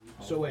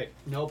So wait,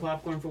 no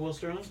popcorn for Will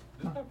Sterling?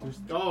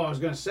 Oh, I was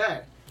gonna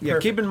say. Yeah,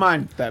 Perfect. keep in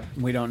mind that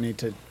we don't need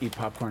to eat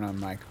popcorn on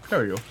mic.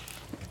 There you go.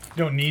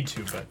 Don't need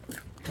to, but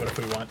what if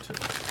we want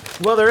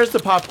to? Well, there is the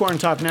Popcorn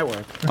Talk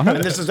Network,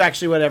 and this is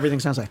actually what everything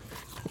sounds like.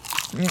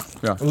 Yeah.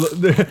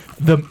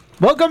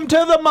 Welcome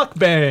to the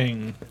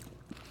mukbang.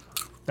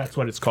 That's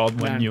what it's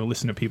called when Man. you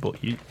listen to people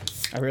eat.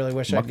 I really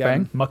wish I'd Mukbang?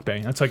 gotten.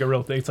 Mukbang. That's like a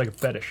real thing. It's like a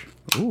fetish.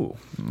 Ooh,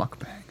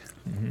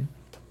 mukbang.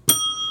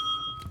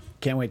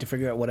 Can't wait to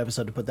figure out what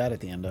episode to put that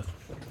at the end of.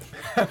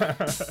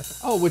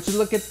 Oh, would you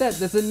look at that?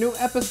 There's a new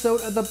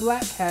episode of the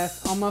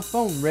Bladtcast on my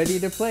phone,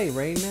 ready to play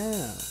right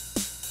now.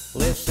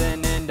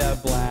 Listening to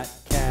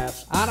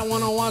Bladtcast. I don't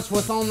want to watch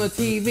what's on the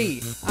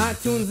TV.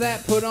 iTunes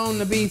that put on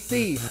the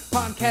BC.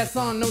 Podcasts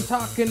on, no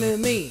talking to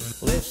me.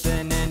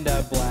 Listening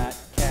to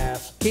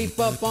Bladtcast. Keep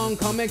up on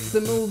comics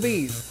and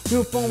movies.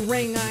 New phone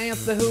ring, I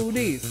answer who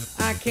these.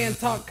 I can't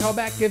talk, call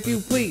back if you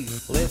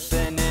please.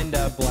 Listening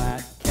to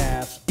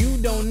Bladtcast. You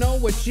don't know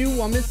what you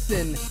are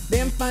missing.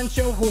 Damn fine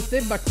show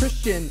hosted by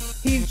Christian.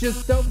 He's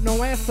just dope,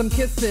 no ass I'm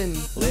kissing.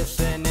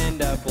 Listening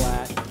to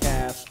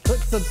Bladtcast. Click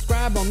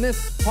subscribe on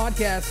this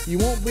podcast. You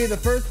won't be the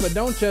first, but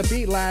don't you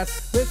be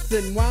last.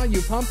 Listen while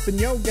you pumping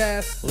your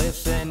gas.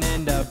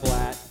 Listening to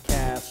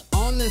Bladtcast.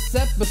 On this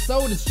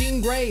episode is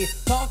Jean Grey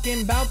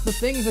talking about the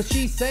things that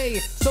she say.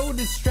 So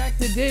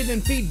distracted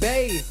didn't feed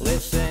Bay.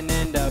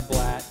 Listening to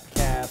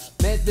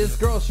Bladtcast. Met this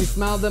girl, she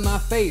smiled in my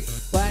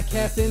face.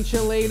 Bladtcast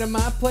enchilada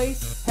my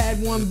place.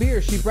 Had one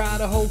beer, she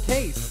brought a whole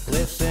case.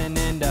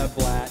 Listening to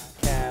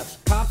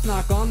Bladtcast. Cops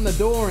knock on the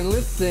door and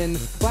listen.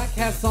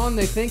 Bladtcast on,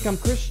 they think I'm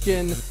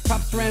Christian.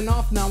 Cops ran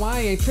off, now I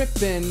ain't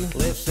tripping.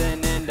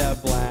 Listening to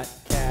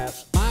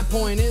Bladtcast. My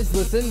point is,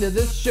 listen to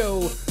this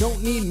show.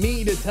 Don't need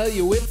me to tell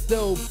you it's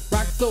dope.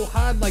 Rock so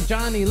hard like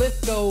Johnny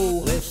Lithgow.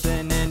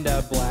 Listening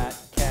to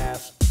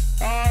Bladtcast.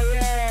 Oh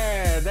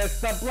yeah,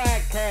 that's the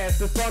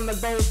Bladtcast. It's on the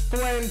Ghost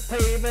Twin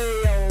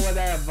TV or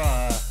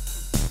whatever.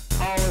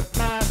 Oh, it's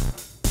not.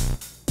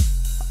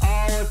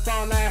 Oh, it's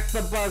on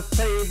AfterBuzz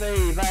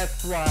TV.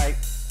 That's right.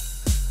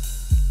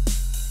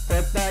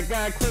 With that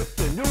guy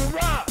Christian, you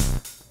rock.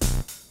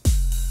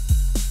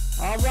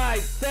 All right,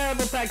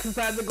 Sharable Texas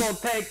had to go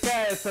take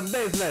care of some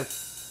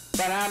business,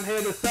 but I'm here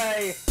to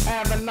say,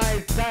 have a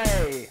nice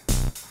day.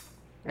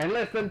 And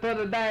listen to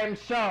the damn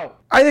show.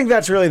 I think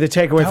that's really the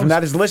takeaway from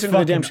that is listen to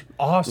the damn.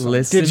 Awesome.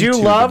 Listen Did you to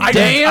love?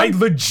 the- I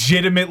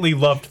legitimately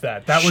loved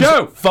that. That was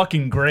Show.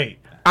 fucking great.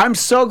 I'm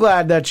so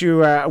glad that you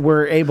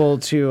were able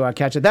to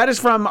catch it. That is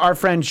from our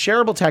friend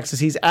Sharable Texas.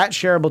 He's at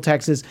Sharable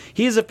Texas.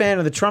 He is a fan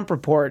of the Trump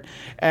Report,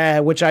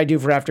 which I do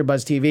for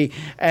AfterBuzz TV.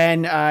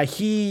 And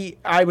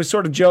I was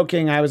sort of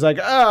joking. I was like,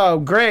 "Oh,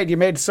 great! You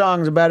made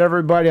songs about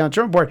everybody on the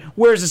Trump Report.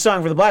 Where's the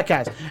song for the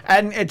Bladtcast?"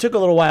 And it took a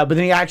little while, but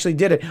then he actually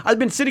did it. I've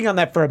been sitting on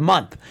that for a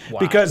month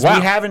because we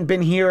haven't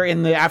been here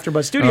in the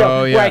AfterBuzz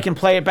studio where I can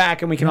play it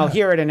back and we can all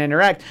hear it and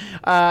interact.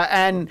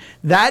 And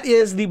that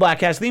is the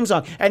Bladtcast theme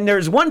song. And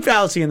there's one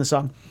fallacy in the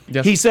song.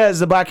 Yes. He says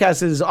the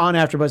Bladtcast is on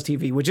AfterBuzz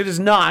TV, which it is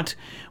not.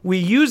 We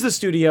use the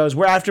studios.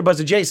 We're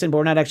AfterBuzz adjacent, but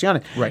we're not actually on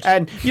it. Right.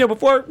 And,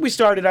 before we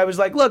started, I was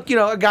like, look,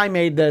 a guy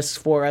made this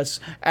for us.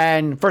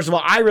 And first of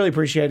all, I really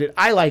appreciate it.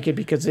 I like it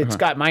because it's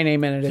got my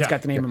name in it. It's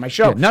got the name of my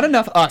show. Yeah, not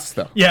enough us,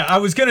 though. Yeah, I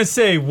was gonna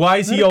say, why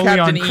is he only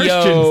Captain on EO,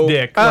 Christian's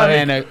dick?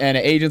 and an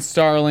Agent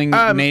Starling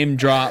name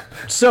drop.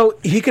 So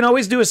he can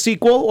always do a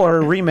sequel or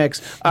a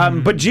remix.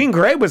 But Jean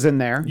Grey was in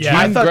there.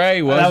 Yeah. Jean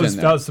Grey was that was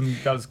in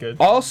there. that was good.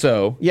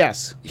 Also,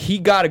 Yes. he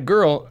got a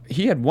girl.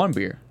 He had one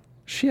beer.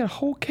 She had a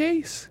whole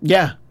case.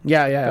 Yeah.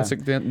 That's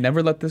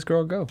never let this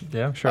girl go.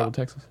 Yeah. Sharable,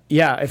 Texas.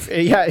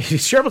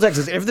 Sharable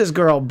Texas. If this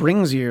girl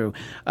brings you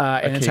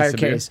an case entire of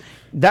beer. case,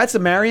 that's a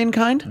Marion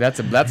kind. That's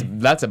a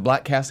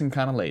Bladtcasting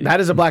kind of lady. That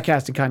is a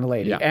Bladtcasting kind of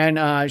lady. Yeah. And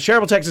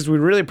Sharable Texas, we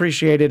really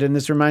appreciate it. And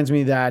this reminds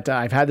me that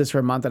I've had this for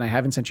a month and I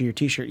haven't sent you your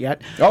T-shirt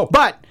yet. Oh.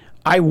 But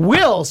I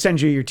will send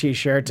you your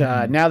T-shirt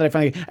now that I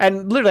finally.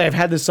 And literally, I've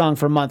had this song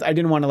for a month. I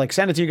didn't want to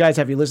send it to you guys.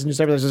 Have you listened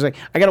to it? I was like,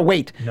 I gotta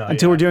wait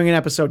until we're doing an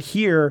episode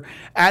here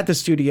at the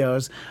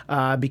studios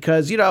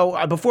because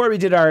before we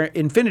did our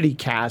Infinity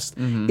Cast,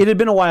 it had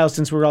been a while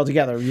since we were all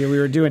together. We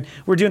were doing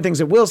things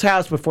at Will's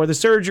house before the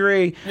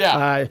surgery.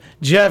 Yeah.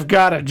 Jeff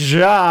got a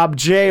job.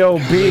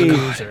 J.O.B.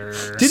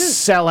 Didn't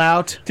sell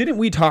out. Didn't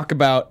we talk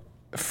about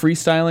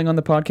freestyling on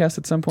the podcast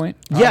at some point?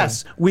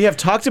 Yes, we have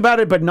talked about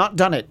it, but not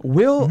done it.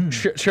 Will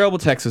Sharable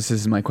Texas,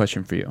 this is my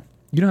question for you.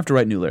 You don't have to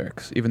write new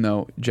lyrics, even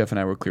though Jeff and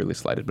I were clearly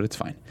slighted, but it's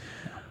fine.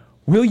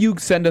 Will you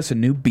send us a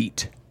new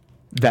beat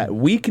that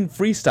we can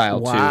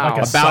freestyle Wow.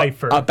 Like a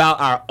cipher.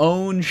 about our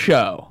own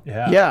show?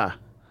 Yeah.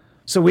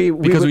 So we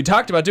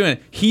talked about doing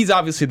it. He's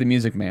obviously the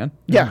music man.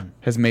 Yeah.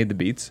 Has made the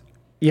beats.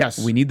 Yes.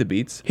 We need the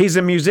beats. He's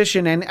a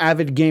musician and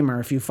avid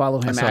gamer. If you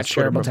follow him saw at his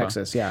Twitter Sharable profile.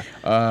 Texas, yeah.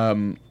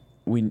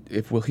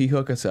 Will he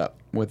hook us up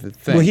with a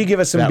thing? Will he give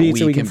us some that beats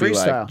so we can be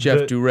freestyle? Like Jeff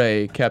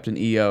Duray, Captain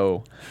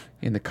EO,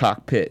 in the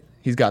cockpit.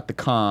 He's got the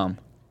comm.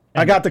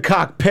 I got the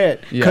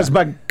cockpit because Yeah.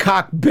 my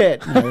cock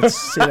bit. No,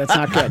 that's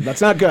not good. That's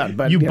not good.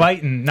 But You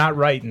biting, not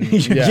writing.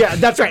 yeah,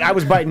 that's right. I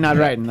was biting, not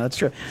writing. That's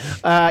true.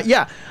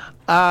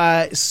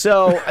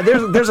 So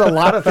there's a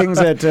lot of things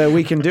that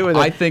we can do with it.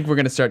 I think we're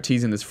going to start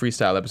teasing this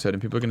freestyle episode,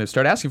 and people are going to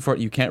start asking for it.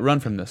 You can't run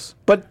from this.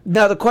 But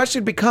now the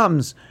question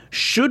becomes,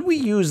 should we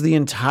use the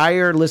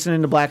entire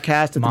Listening to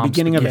Bladtcast at the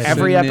beginning of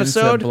every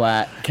episode?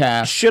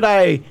 Bladtcast. Should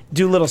I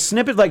do little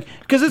snippets?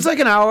 Because it's like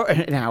an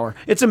hour.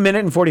 It's a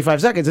minute and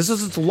 45 seconds.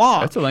 It's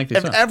long. That's a lengthy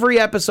If song. every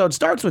episode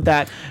starts with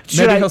that,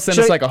 Maybe he'll send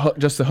us like a hook,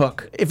 just a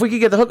hook. if we could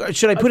get the hook,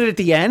 should I put it at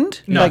the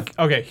end? No.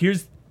 Okay.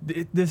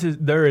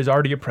 There is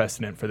already a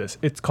precedent for this.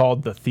 It's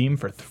called the theme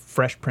for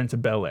Fresh Prince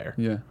of Bel-Air.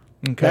 Yeah.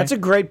 Okay. That's a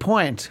great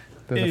point.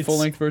 There's a It's-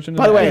 full-length version.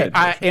 By the way,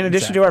 Yeah. in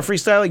addition to our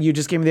freestyle, you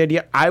just gave me the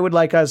idea. I would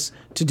like us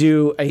to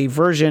do a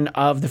version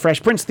of the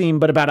Fresh Prince theme,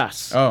 but about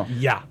us. Oh.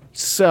 Yeah.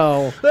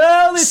 So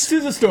Well, let's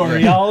do the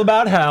story all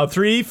about how that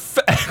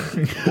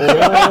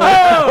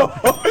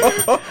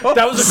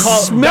was a call.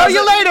 smell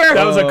you later.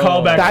 That was a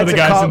callback for the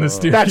guys in the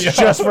studio. That's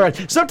just for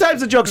it.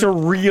 Sometimes the jokes are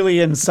really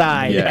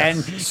inside, Yes.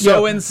 and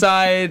So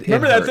inside.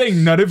 Remember that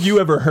thing none of you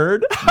ever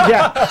heard?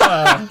 yeah.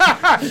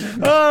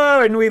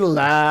 Oh, and we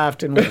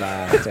laughed and we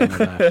laughed and we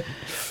laughed.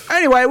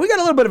 Anyway, we got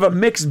a little bit of a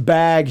mixed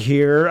bag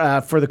here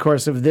for the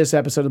course of this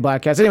episode of the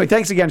Bladtcast. Anyway,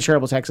 thanks again,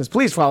 Sharable Texas.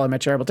 Please follow him at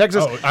Sharable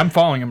Texas. Oh, I'm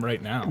following him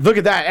right now. Look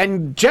at that.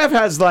 And Jeff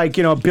has like,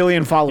 a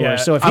billion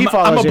followers. So if he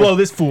follows I'm gonna you, blow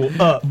this fool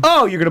up.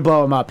 oh, you're going to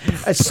blow him up.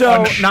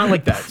 So, Not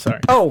like that.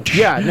 Sorry. oh,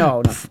 yeah,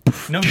 no.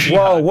 No.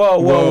 Whoa.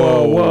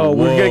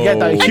 We're going to get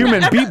the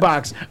human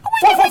beatbox.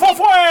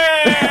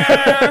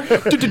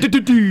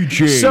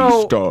 DJ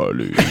So-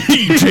 Starling.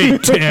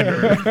 DJ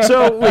Tanner.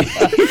 So, Is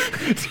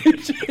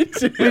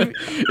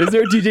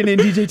there a DJ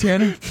named DJ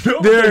Tanner?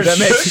 there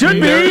should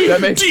be.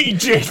 That makes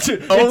DJ.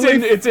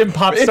 It's in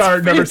pop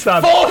star. Never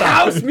stop. Full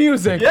house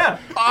music. Yeah.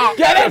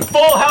 Get it.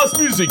 Full house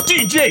music.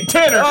 DJ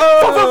Tanner.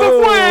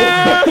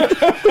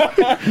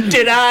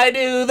 Did I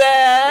do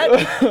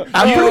that?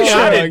 I'm pretty sure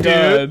got it,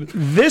 dude.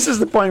 this is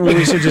the point where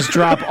we should just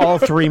drop all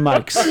three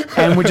mics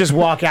and we just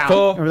walk out.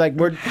 Full And we're like,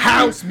 we're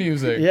house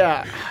music.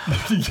 yeah,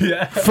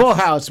 Yeah. full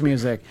house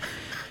music.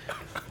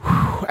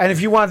 Whew. And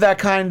if you want that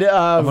kind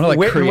of I'm gonna like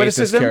wit and create this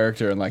witticism,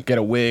 character and like get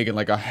a wig and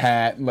like a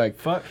hat and like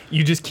Fuck.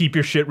 You just keep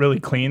your shit really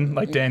clean,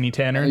 like Danny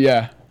Tanner.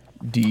 yeah.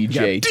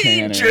 DJ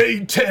Tanner.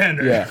 DJ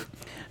Tanner. Yeah.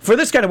 for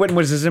this kind of wit and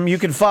witticism, you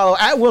can follow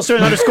at Wilson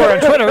 _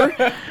 on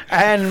Twitter.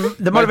 And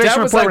the My dad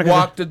motivation was report. like,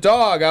 walk the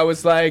dog. I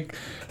was like,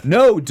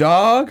 no,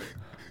 dog.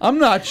 I'm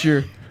not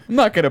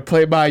gonna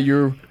play by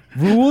your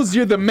rules.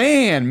 You're the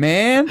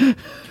man.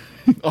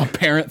 Oh,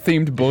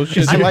 parent-themed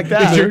bullshit. I like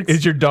that.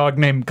 Is your dog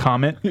named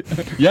Comet?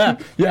 Yeah.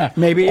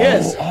 Maybe it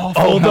is.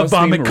 Oh, the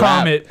Vomit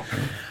Comet.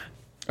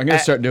 I'm gonna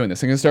start doing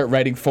this. I'm gonna start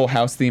writing Full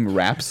House theme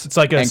raps. It's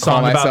like a and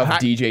song call about myself how-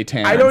 DJ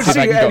Tanner. I don't See if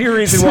see can any go-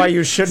 reason why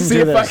you shouldn't See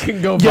do if this. I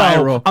can go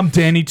viral. Yo, I'm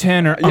Danny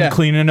Tanner. Yeah. I'm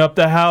cleaning up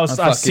the house.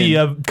 I fucking- see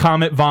a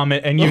comet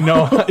vomit, and you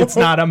know it's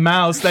not a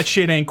mouse. That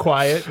shit ain't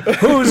quiet.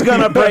 Who's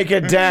gonna break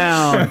it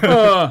down?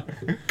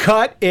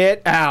 Cut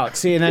it out.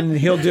 See, and then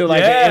he'll do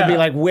like Yeah. it'll be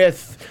like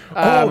with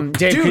Dave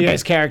dude.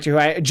 Couliers'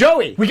 character,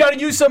 Joey. We got to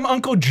use some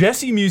Uncle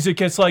Jesse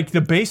music as like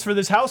the base for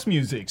this house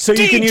music. So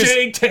you can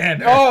DJ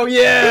Tanner. Oh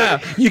yeah.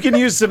 You can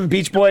use some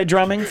Beach Boy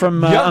drumming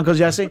from Yeah. Uncle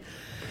Jesse.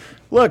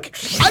 Look,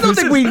 I don't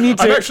think we need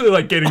I'm to. actually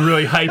like getting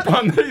really hype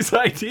on these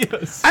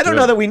ideas. I don't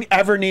know that we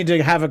ever need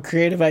to have a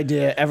creative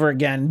idea ever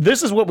again.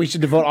 This is what we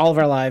should devote all of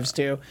our lives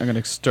to. I'm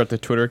gonna start the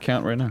Twitter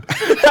account right now.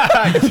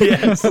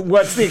 Yes.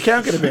 What's the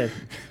account going to be?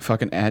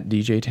 Fucking at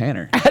DJ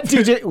Tanner.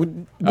 DJ.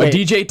 Wait,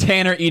 DJ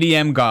Tanner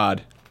EDM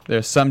God.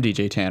 There's some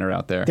DJ Tanner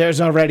out there.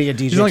 there's already a DJ.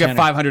 He's only got Tanner.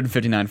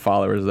 559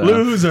 followers though.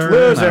 Loser.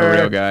 Not a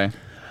real guy.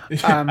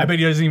 I bet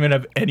he doesn't even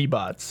have any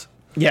bots.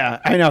 Yeah,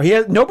 I know.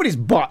 Nobody's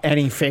bought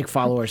any fake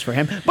followers for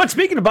him. But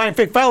speaking of buying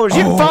fake followers,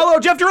 you can follow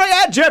Jeff DeRay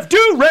at Jeff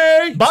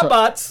DeRay.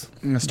 Bots.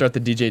 I'm gonna start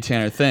the DJ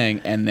Tanner thing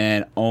and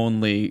then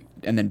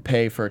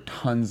pay for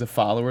tons of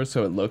followers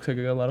so it looks like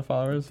I got a lot of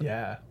followers.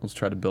 Yeah. Let's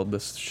try to build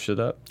this shit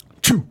up.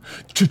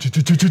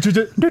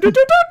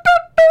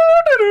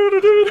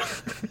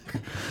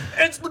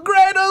 It's the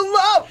greater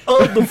love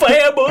of the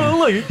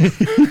family.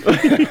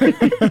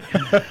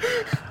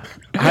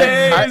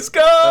 Days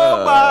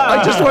go by.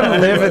 I just want to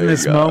live in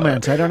this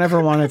moment. I don't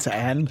ever want it to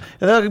end.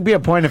 There'll be a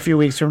point a few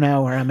weeks from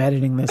now where I'm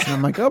editing this and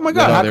I'm like, oh my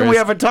God, No, how there come we is-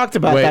 haven't talked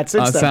about Wait, that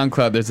since on then?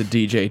 SoundCloud, there's a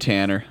DJ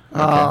Tanner.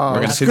 Okay, Oh,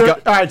 we're gonna see. all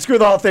right, screw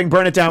the whole thing.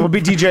 Burn it down. We'll be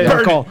DJ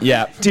Urkel.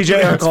 Yeah, DJ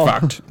It's Urkel.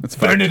 fucked. It's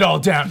fucked. Burn it all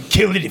down.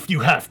 Kill it if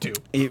you have to.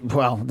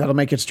 Well, that'll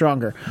make it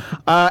stronger.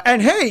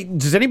 And hey,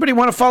 does anybody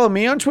want to follow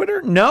me on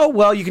Twitter? No?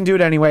 Well, you can do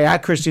it anyway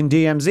at Christian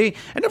DMZ.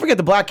 And don't forget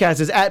the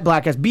Bladtcast is at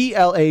Bladtcast,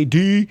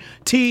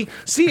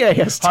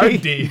 BLADTCAST.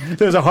 Hard D.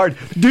 There's a hard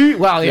D.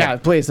 Well, yeah,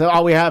 please.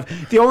 All we have.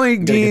 The only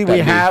D get that we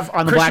D. have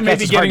on the Christian Bladtcast may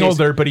be is hard getting Ds.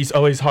 older, but he's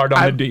always hard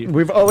on the D.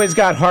 We've always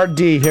got hard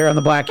D here on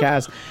the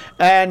Bladtcast.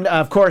 And,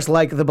 of course,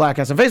 like the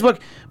Bladtcast on Facebook,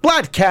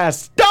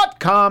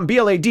 Bladtcast.com,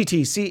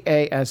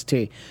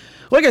 BLADTCAST.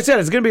 Like I said,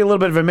 it's going to be a little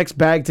bit of a mixed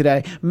bag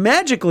today.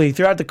 Magically,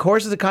 throughout the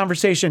course of the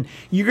conversation,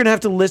 you're going to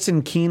have to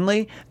listen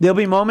keenly. There'll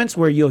be moments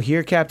where you'll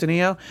hear Captain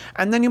EO,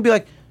 and then you'll be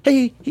like,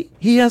 Hey,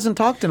 he hasn't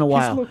talked in a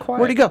while. little quiet.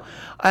 Where'd he go?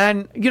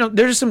 And,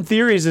 there's some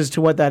theories as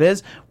to what that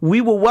is. We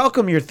will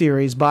welcome your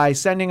theories by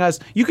sending us,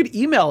 you could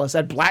email us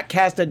at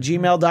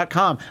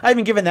bladtcast@gmail.com. I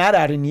haven't given that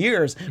out in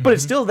years, but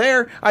it's still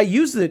there. I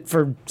used it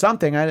for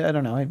something. I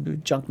don't know,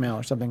 junk mail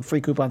or something. Free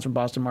coupons from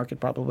Boston Market,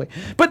 probably.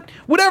 But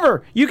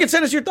whatever, you can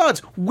send us your thoughts.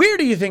 Where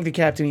do you think the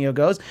Captain EO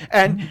goes?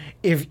 And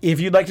if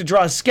you'd like to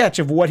draw a sketch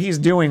of what he's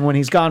doing when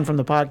he's gone from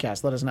the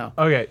podcast, let us know.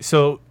 Okay,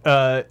 so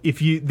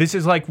this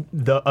is like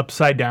the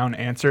upside down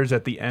answers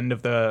at the end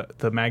of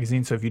the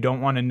magazine. So if you don't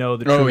want to know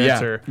the true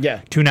answer,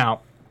 tune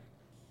out.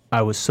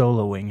 I was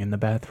soloing in the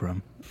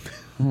bathroom.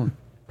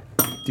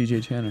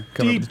 DJ Tanner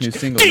coming up with his new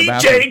single in the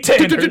bathroom. DJ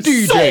Tanner,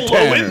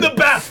 solo in the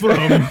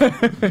bathroom.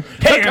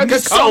 Hand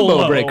solo.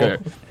 Combo breaker.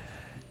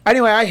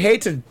 Anyway, I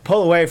hate to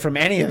pull away from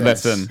any of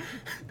this. Listen.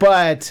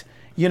 But,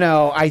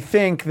 I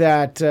think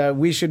that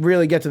we should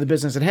really get to the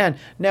business at hand.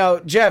 Now,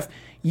 Jeff,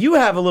 you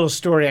have a little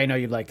story I know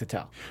you'd like to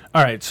tell.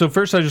 All right, so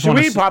first I just Should want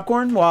we to... eat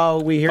popcorn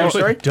while we hear your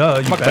story?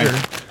 Duh, you better.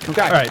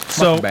 Okay. All right,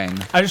 so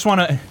Mukbang. I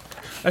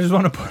just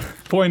want to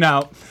point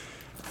out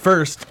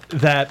first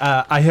that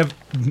I have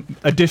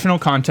additional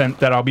content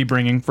that I'll be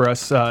bringing for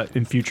us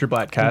in future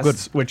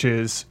Bladtcasts, which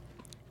is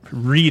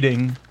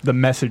reading the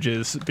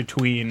messages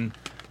between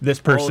this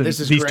person,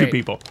 this is these two great.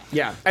 people.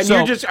 Yeah. And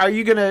So-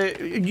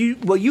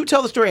 you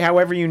tell the story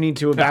however you need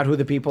to about who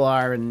the people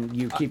are and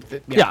you keep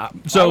the... Yeah,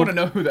 I so... want to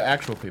know who the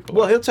actual people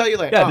Well, are. he'll tell you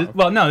later.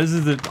 Yeah, no, this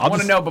is the... I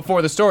want to know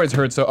before the story's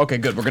heard, so okay,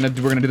 good. We're gonna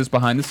do this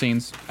behind the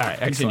scenes. All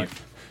right, excellent.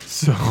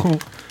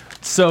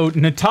 So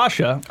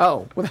Natasha...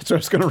 Oh, well, that's what I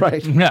was going to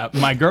write. Yeah,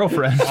 my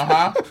girlfriend.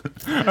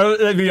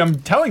 I mean, I'm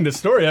telling the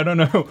story. I don't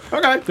know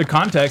the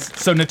context.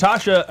 So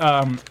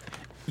Natasha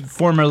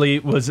formerly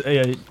was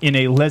in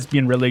a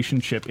lesbian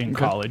relationship in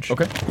college.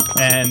 Okay.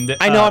 And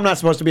I know I'm not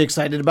supposed to be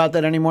excited about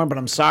that anymore, but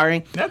I'm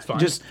sorry. That's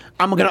fine.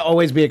 I'm going to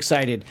always be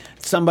excited.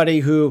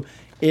 Somebody who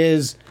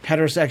is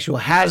heterosexual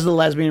has the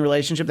lesbian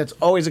relationship. That's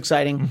always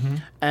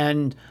exciting.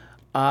 And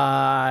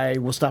I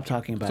will stop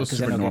talking about So it it's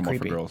because I super know normal for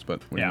creepy. girls,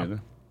 but what Yeah. do you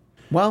do?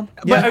 Well,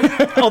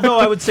 But although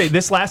I would say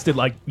this lasted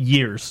like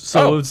years,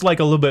 so it's like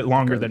a little bit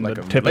longer than like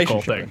the a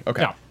typical relationship. thing.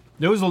 Okay. Yeah.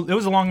 It was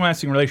a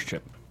long-lasting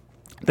relationship.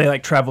 They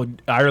like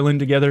traveled Ireland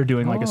together,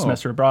 doing like a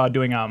semester abroad,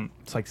 doing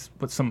it's like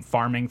what's some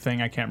farming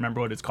thing, I can't remember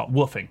what it's called,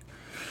 woofing.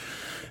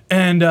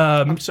 And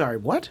I'm sorry,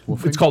 what?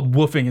 it's called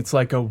woofing. It's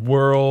like a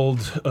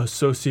world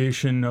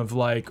association of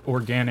like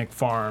organic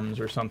farms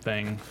or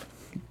something.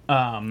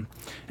 And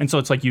so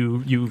it's like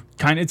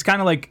it's kind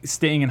of like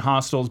staying in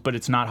hostels, but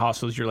it's not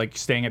hostels. You're like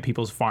staying at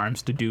people's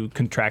farms to do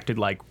contracted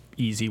like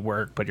easy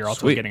work, but you're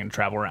also Sweet. getting to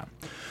travel around.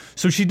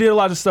 So she did a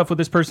lot of stuff with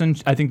this person.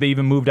 I think they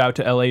even moved out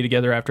to LA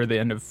together after the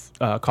end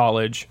of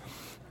college.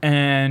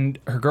 And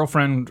her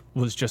girlfriend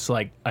was just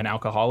like an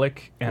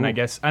alcoholic. And I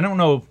guess, I don't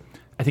know,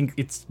 I think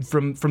it's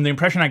from the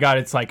impression I got,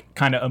 it's like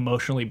kind of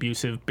emotionally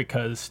abusive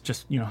because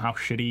just, how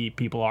shitty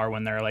people are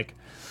when they're like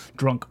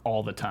drunk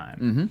all the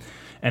time.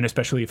 And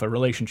especially if a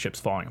relationship's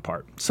falling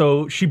apart.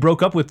 So she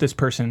broke up with this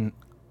person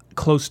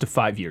close to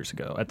 5 years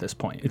ago at this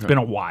point. It's been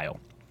a while.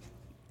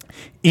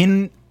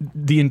 In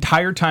the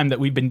entire time that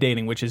we've been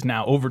dating, which is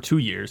now over 2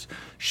 years,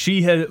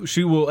 she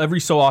will every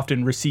so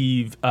often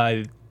receive,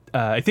 I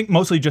think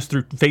mostly just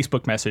through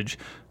Facebook message.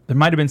 There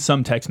might have been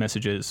some text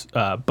messages,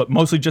 but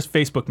mostly just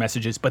Facebook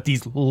messages. But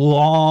these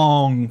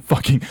long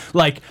fucking,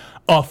 like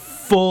a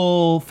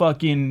full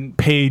fucking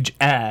page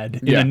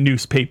ad in a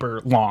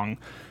newspaper long.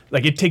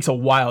 Like it takes a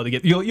while to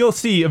get. You'll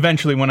see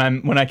eventually when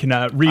I can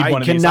read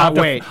one of these. Cannot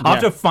wait. I'll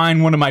have to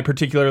find one of my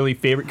particularly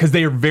favorite because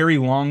they are very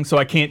long, so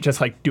I can't just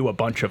like do a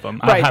bunch of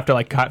them. Right. I'll have to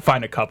like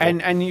find a couple.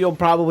 And you'll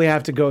probably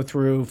have to go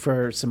through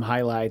for some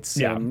highlights.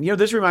 Yeah. And,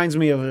 this reminds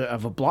me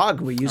of a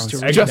blog we used to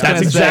read.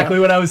 That's exactly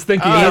what I was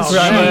thinking. That's what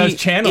I was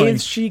channeling.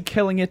 Is she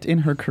killing it in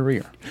her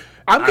career?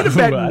 I'm going to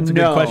bet That's a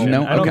no. good question.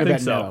 No? I don't I'm gonna think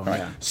bet so. no,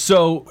 yeah.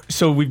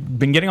 So we've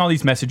been getting all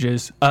these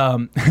messages.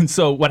 And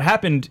so what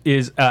happened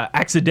is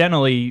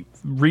accidentally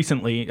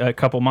recently, a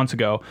couple months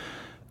ago,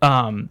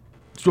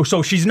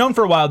 so she's known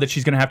for a while that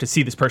she's going to have to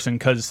see this person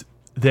because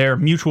their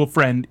mutual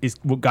friend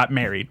got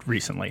married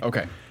recently.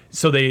 Okay.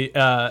 So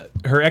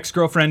her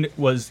ex-girlfriend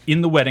was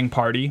in the wedding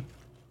party.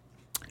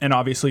 And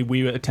obviously,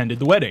 we attended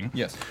the wedding.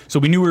 Yes. So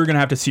we knew we were going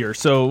to have to see her.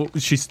 So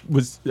she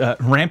was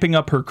ramping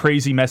up her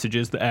crazy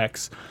messages, the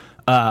ex,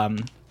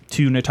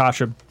 to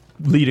Natasha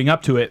leading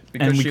up to it.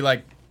 Because and she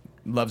like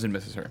loves and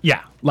misses her.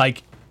 Yeah,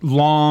 like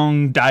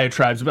long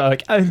diatribes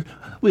about like,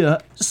 we are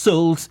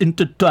souls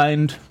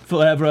intertwined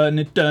forever and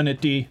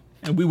eternity,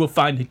 and we will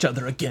find each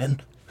other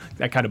again.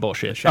 That kind of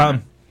bullshit.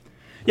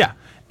 Yeah.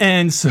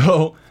 And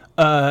so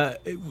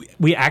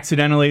we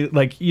accidentally,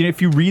 like,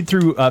 if you read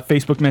through a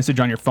Facebook message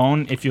on your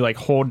phone, if you like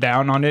hold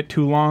down on it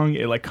too long,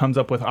 it like comes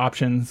up with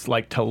options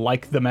like to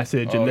like the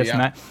message and this and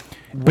that.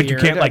 But you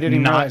Weird. can't I like didn't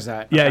even not. realize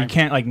that. Yeah, Okay. you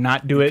can't like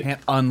not do it. Can't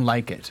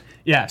unlike it.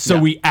 Yeah, so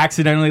we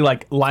accidentally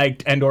like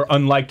liked and or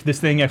unliked this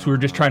thing as we were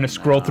just trying to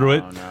scroll through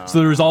it. So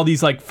there was all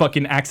these like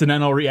fucking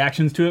accidental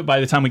reactions to it. By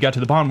the time we got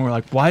to the bottom, we were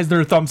like, why is there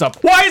a thumbs up?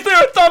 Why is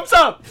there a thumbs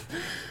up?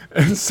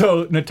 And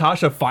so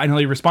Natasha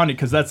finally responded,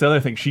 because that's the other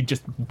thing. She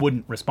just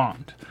wouldn't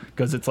respond,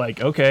 because it's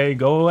like, okay,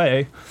 go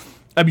away.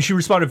 I mean, she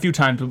responded a few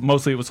times, but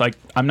mostly it was like,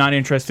 I'm not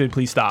interested,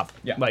 please stop.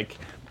 Yeah. Like,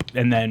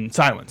 and then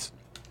silence.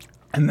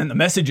 And then the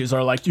messages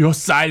are like, your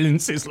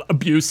silence is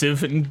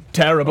abusive and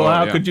terrible.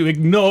 How could you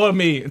ignore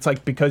me? It's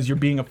like, because you're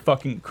being a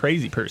fucking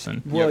crazy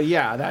person. Well,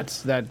 yeah,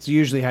 that's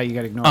usually how you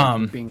get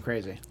ignored, being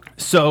crazy.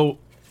 So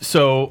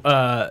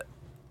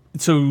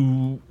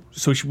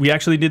we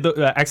actually did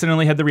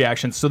accidentally had the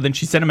reaction. So then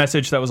she sent a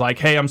message that was like,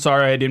 hey, I'm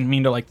sorry, I didn't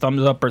mean to like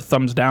thumbs up or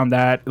thumbs down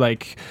that.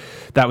 Like,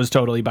 that was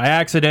totally by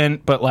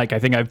accident. But like, I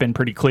think I've been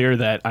pretty clear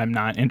that I'm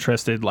not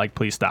interested. Like,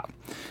 please stop.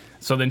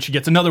 So then she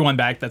gets another one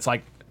back that's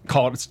like,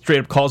 straight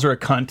up calls her a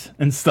cunt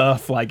and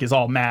stuff, like is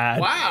all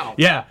mad. Wow.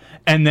 Yeah.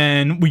 And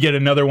then we get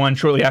another one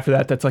shortly after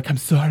that that's like, I'm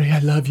sorry, I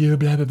love you,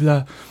 blah, blah,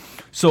 blah.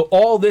 So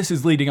all this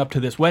is leading up to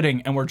this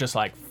wedding, and we're just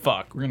like,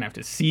 fuck, we're going to have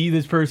to see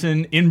this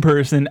person in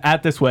person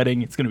at this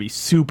wedding. It's going to be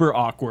super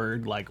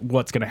awkward. Like,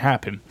 what's going to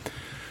happen?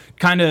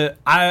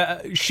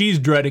 She's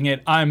dreading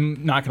it.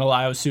 I'm not gonna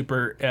lie, I was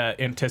super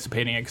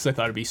anticipating it because I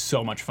thought it'd be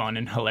so much fun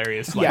and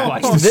hilarious.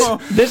 Like, watch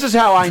this is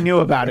how I knew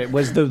about it,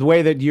 was the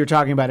way that you're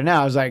talking about it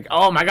now. I was like,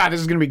 oh my god,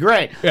 this is gonna be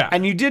great. Yeah.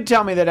 And you did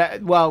tell me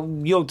that.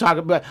 You'll talk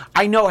about.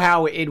 I know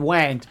how it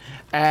went,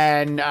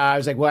 and I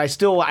was like, well, I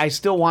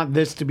still want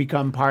this to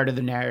become part of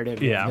the narrative of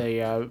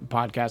the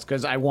podcast,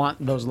 because I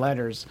want those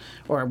letters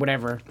or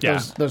whatever.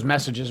 Yeah. Those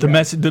messages.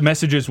 The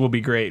messages will be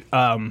great.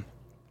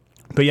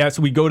 But yeah,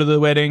 so we go to the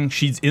wedding.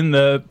 She's in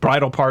the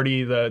bridal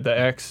party, the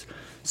ex.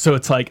 So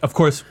it's like, of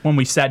course, when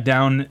we sat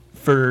down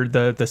for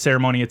the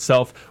ceremony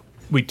itself,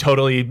 we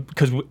totally,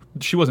 because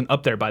she wasn't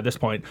up there by this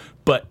point,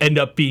 but end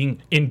up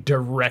being in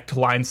direct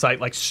line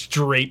sight, like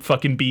straight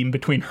fucking beam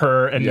between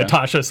her and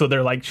Natasha. So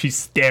they're like, she's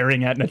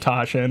staring at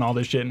Natasha and all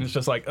this shit. And it's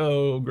just like,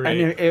 oh,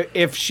 great. And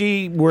if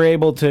she were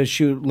able to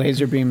shoot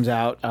laser beams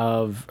out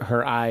of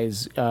her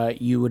eyes,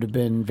 you would have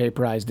been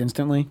vaporized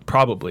instantly?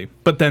 Probably.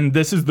 But then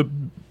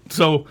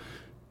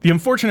the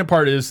unfortunate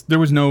part is there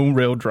was no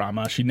real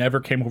drama. She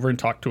never came over and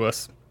talked to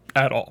us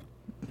at all.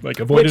 Like,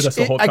 avoided us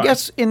the whole time. I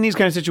guess in these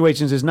kind of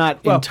situations is not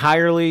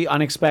entirely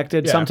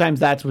unexpected. Yeah. Sometimes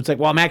that's what's like,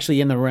 well, I'm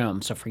actually in the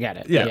room, so forget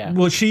it. Yeah.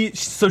 Well, she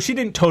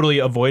didn't totally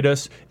avoid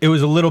us. It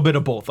was a little bit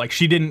of both. Like,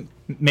 she didn't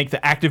make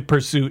the active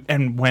pursuit,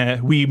 and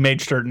when we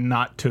made sure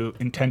not to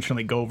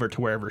intentionally go over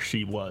to wherever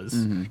she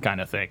was, kind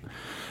of thing.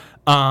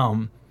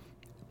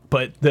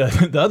 But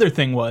the other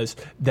thing was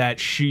that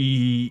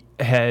she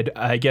had,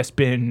 I guess,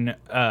 been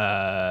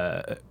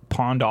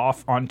pawned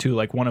off onto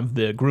like one of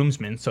the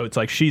groomsmen. So it's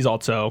like she's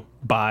also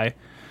bi.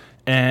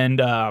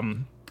 And I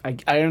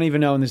don't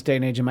even know in this day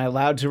and age, am I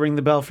allowed to ring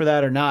the bell for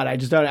that or not? I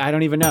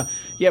don't even know.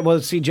 Yeah, well,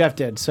 see, Jeff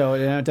did, so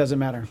it doesn't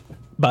matter.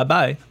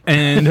 Bye-bye.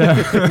 And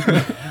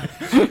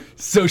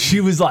so she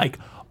was like,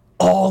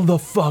 all the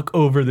fuck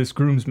over this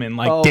groomsman,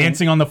 like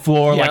dancing on the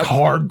floor, like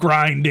hard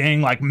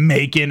grinding, like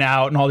making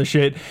out and all this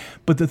shit.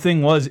 But the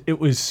thing was, it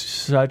was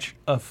such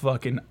a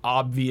fucking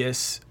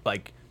obvious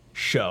like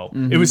show.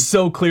 It was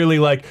so clearly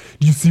like,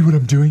 do you see what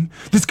I'm doing?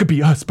 This could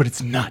be us, but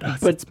it's not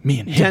us. But it's me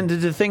and him. Jen, did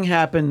the thing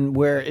happen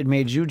where it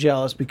made you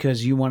jealous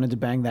because you wanted to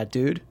bang that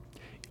dude?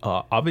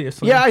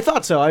 Obviously. Yeah, I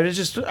thought so. I was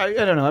just, I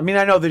don't know. I mean,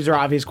 I know these are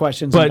obvious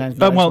questions. But,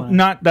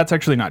 that's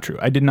actually not true.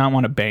 I did not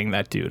want to bang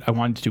that dude. I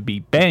wanted to be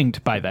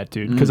banged by that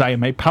dude because I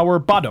am a power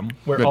bottom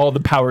where all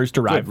the power is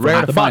derived from rare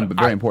the to bottom. find, but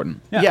very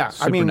important. Yeah,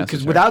 I mean,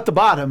 because without the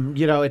bottom,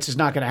 it's just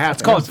not going to happen.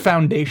 It's called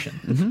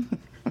foundation.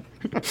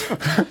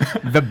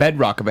 The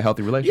bedrock of a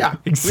healthy relationship. Yeah,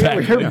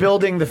 exactly. We're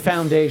building the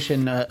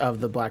foundation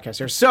of the Bladtcast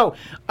here. So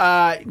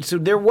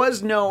there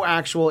was no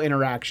actual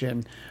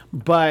interaction,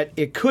 but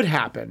it could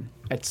happen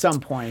at some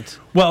point.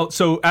 Well,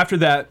 so after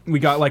that, we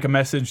got like a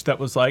message that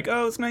was like,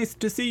 oh, it's nice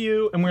to see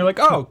you. And we were like,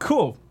 oh,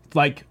 cool.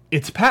 Like,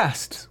 it's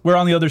past. We're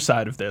on the other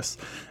side of this.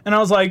 And I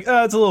was like,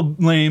 it's a little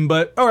lame,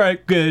 but all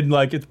right, good.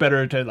 Like, it's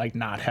better to like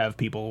not have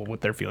people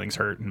with their feelings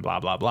hurt and blah,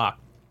 blah, blah.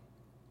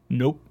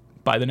 Nope.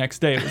 By the next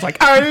day, it was like,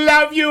 I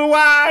love you.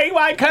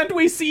 Why can't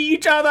we see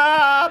each other?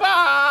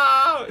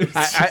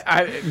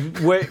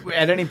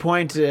 At any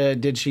point,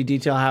 did she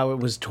detail how it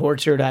was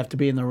torture to have to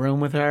be in the room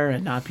with her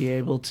and not be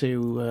able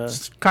to?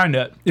 Kind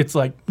of. It's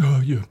like,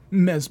 oh, your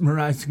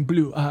mesmerizing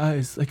blue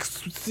eyes, like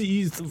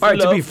seas of all right,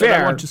 love. To be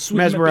fair, to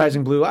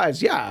mesmerizing blue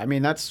eyes. Yeah, I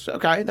mean that's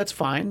okay. That's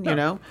fine.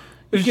 Yeah.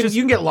 You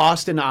can get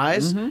lost in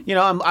eyes.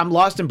 I'm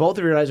lost in both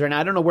of your eyes right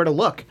now. I don't know where to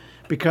look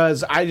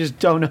because I just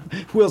don't know.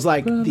 Will's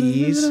like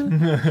these.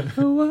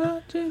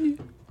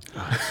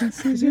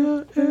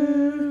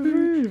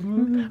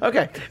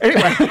 Okay.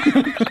 Anyway.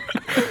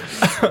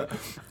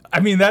 I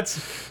mean,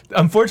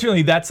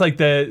 unfortunately that's like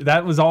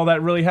that was all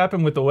that really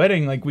happened with the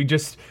wedding. Like we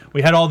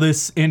had all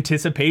this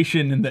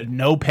anticipation and the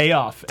no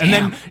payoff. And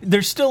then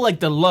there's still like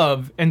the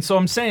love. And so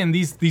I'm saying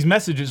these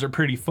messages are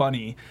pretty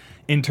funny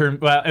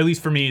at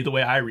least for me, the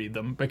way I read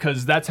them,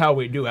 because that's how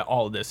we do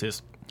all of this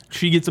is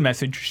she gets a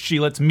message, she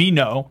lets me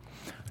know,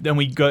 then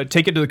we go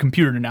take it to the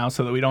computer now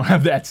so that we don't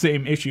have that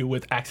same issue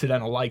with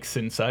accidental likes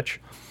and such.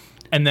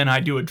 and then I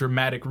do a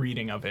dramatic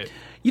reading of it.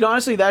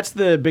 Honestly, that's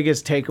the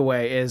biggest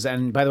takeaway is,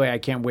 and by the way, I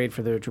can't wait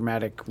for the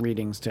dramatic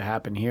readings to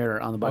happen here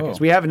on the podcast.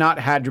 We have not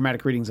had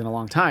dramatic readings in a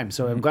long time,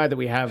 so I'm glad that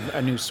we have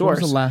a new source.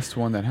 What was the last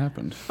one that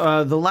happened?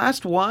 The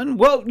last one,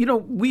 well,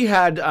 we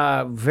had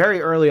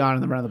very early on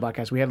in the run of the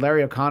podcast, we had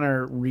Larry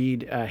O'Connor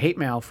read Hate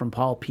Mail from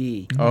Paul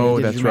P. Oh,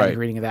 We did a that's dramatic right.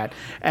 reading of that.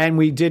 And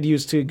we did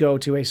used to go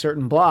to a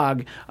certain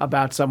blog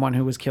about someone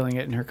who was killing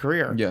it in her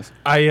career. Yes.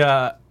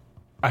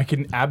 I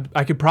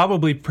could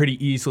probably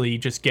pretty easily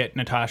just get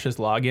Natasha's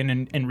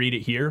login and read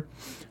it here.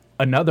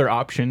 Another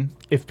option,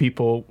 if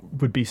people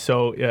would be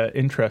so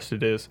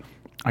interested, is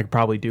I could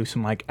probably do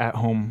some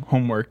at-home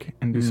homework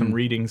and do some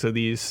readings of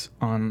these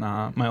on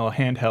my little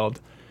handheld.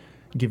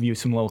 Give you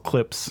some little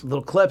clips.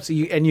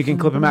 And you can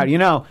clip them out.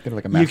 Get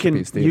like a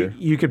masterpiece theater.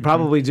 You could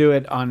probably do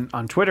it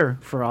on Twitter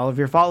for all of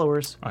your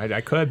followers. I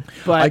could.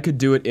 But I could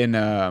do it in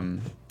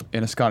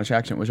a Scottish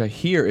accent, which I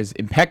hear is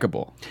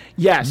impeccable.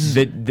 yes,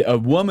 A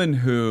woman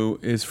who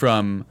is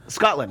from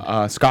Scotland.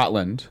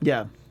 Scotland,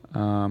 Yeah.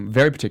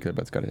 very particular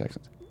about Scottish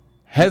accents,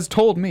 has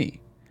told me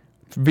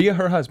via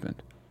her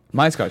husband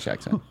my Scottish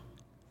accent.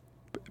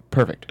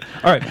 Perfect.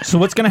 All right. So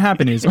what's gonna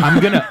happen is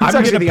I'm gonna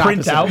actually the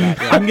print opposite out. of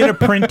that, yeah. I'm gonna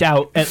print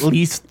out at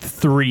least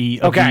 3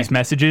 of Okay. these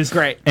messages.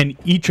 Great. And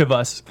each of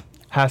us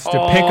has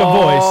to pick a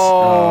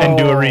voice and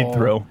do a read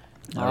through.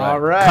 All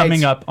right.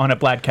 Coming up on a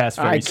Bladtcast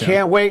very I soon.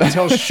 can't wait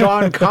until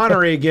Sean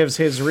Connery gives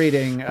his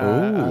reading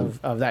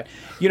of that.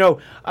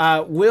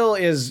 Will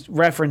is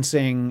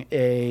referencing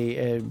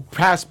a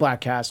past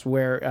Bladtcast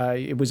where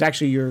it was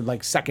actually your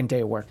second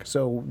day of work.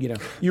 So,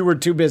 you were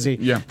too busy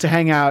to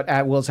hang out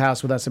at Will's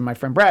house with us and my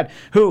friend Brad,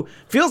 who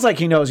feels like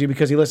he knows you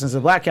because he listens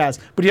to the Bladtcast,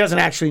 but he doesn't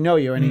actually know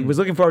you. And he was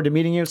looking forward to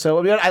meeting you. So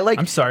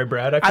I'm sorry,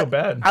 Brad. I feel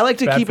bad. I like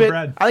to Bad keep for it.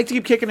 Brad. I like to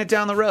keep kicking it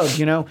down the road.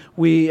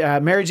 We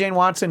Mary Jane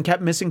Watson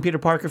kept missing Peter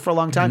Parker for a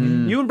long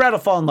time. You and Brad will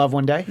fall in love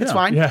one day. It's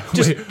fine. Yeah.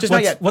 Just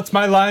not yet. What's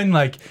my line?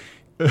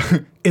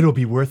 It'll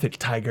be worth it,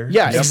 Tiger.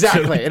 Yeah,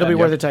 exactly. It'll be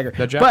worth it, Tiger.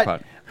 The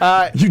jackpot.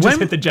 But You just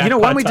hit the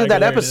jackpot, when we did Tiger, that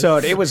there it is.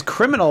 episode, it was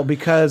criminal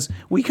because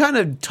we kind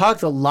of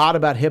talked a lot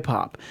about hip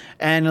hop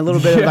and a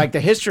little bit of the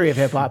history of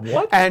hip hop.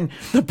 What? And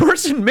the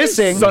person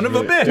missing Son of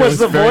a bitch. was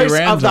the very voice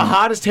of the random.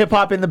 hottest hip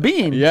hop in the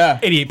bean. Yeah.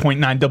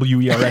 88.9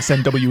 WERS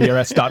and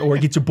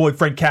WERS.org. It's your boy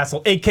Frank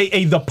Castle,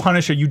 a.k.a. The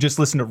Punisher. You just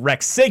listened to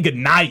Rex. Say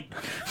goodnight.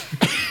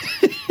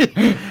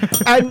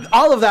 And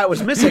all of that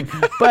was missing.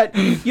 But,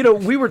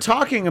 we were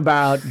talking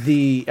about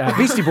the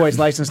Beastie Boys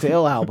License to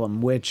Ill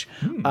album, which,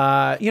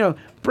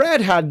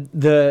 Brad had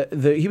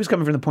he was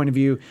coming from the point of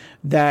view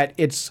that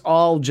it's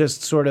all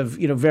just sort of,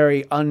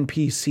 very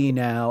un-PC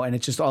now, and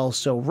it's just all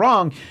so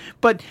wrong.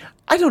 But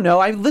I don't know.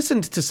 I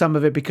listened to some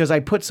of it because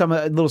I put some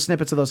little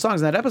snippets of those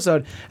songs in that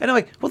episode, and I'm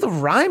like, well, the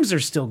rhymes are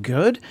still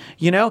good.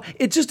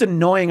 It's just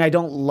annoying. I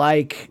don't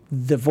like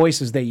the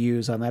voices they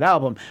use on that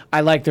album.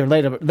 I like their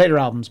later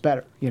albums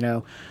better.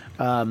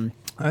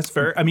 That's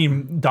fair. I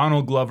mean,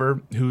 Donald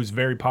Glover, who's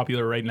very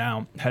popular right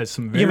now, has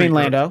some very... You mean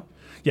Lando?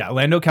 Yeah,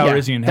 Lando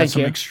Calrissian thank has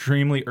some you.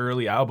 extremely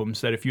early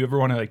albums that if you ever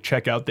want to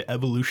check out the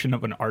evolution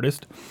of an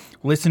artist,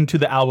 listen to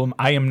the album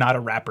I Am Not a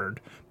Rapper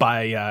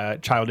by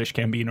Childish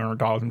Gambino or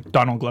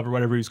Donald Glover,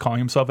 whatever he was calling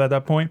himself at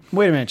that point.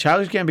 Wait a minute.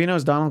 Childish Gambino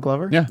is Donald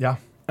Glover? Yeah. Yeah.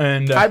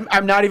 And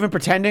I'm not even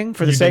pretending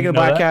for the You sake of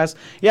the didn't know that? podcast.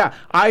 Yeah,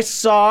 I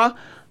saw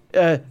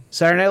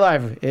Saturday Night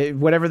Live,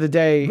 whatever the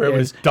day Where it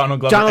was is.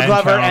 Donald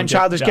Glover and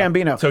Childish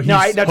Gambino. So he's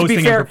to be hosting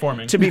and fair,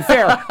 performing. To be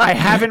fair, I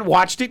haven't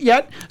watched it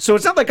yet, so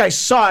it's not like I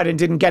saw it and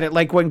didn't get it.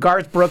 Like when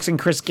Garth Brooks and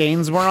Chris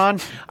Gaines were on,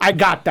 I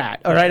got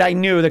that. All right, I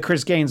knew that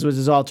Chris Gaines was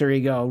his alter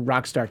ego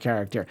rock star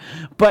character,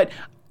 but.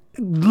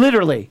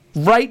 Literally,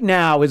 right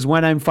now is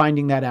when I'm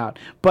finding that out.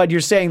 But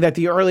you're saying that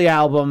the early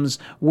albums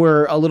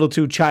were a little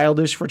too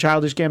childish for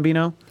Childish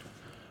Gambino?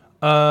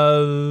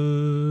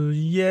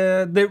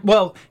 Yeah.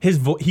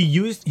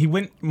 He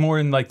went more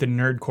in the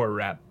nerdcore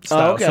rap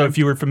style. okay. So if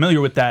you were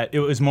familiar with that, it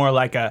was more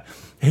like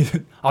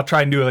I'll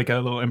try and do a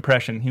little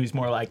impression. He was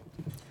more like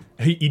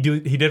he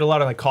did a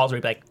lot of calls where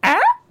he'd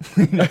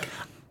be like,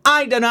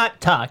 I do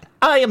not talk.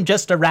 I am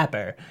just a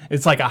rapper.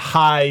 It's like a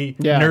high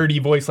nerdy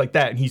voice like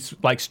that, and he's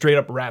straight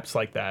up raps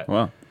like that.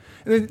 Wow.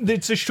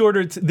 It's a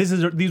shorter.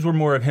 These were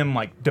more of him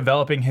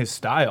developing his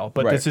style,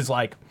 but Right. this is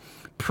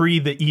pre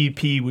the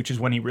EP, which is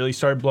when he really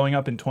started blowing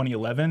up in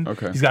 2011.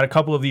 Okay. He's got a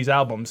couple of these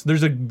albums.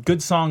 There's a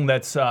good song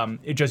that's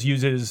it just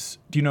uses.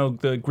 Do you know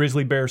the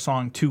Grizzly Bear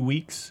song 2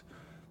 Weeks?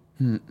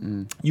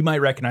 You might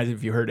recognize it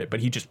if you heard it,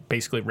 but he just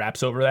basically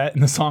raps over that,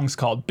 and the song's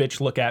called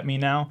 "Bitch Look at Me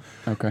Now."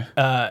 Okay.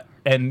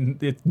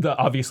 And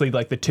obviously,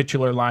 the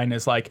titular line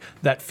is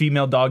that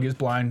female dog is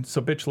blind,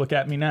 so bitch, look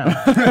at me now.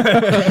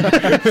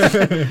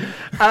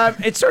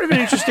 It's sort of an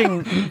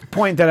interesting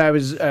point that I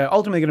was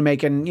ultimately going to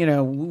make,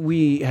 and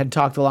we had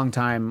talked a long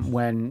time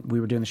when we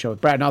were doing the show with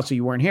Brad, and also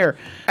you weren't here,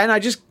 and I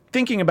just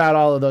thinking about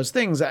all of those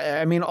things.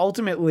 I mean,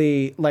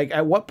 ultimately,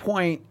 at what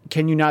point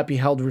can you not be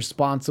held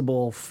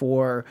responsible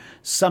for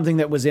something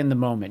that was in the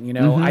moment?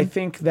 I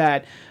think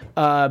that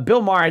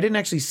Bill Maher, I didn't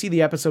actually see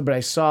the episode, but I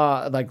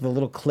saw the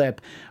little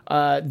clip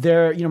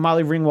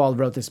Molly Ringwald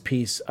wrote this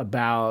piece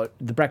about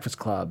the Breakfast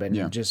Club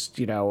and just,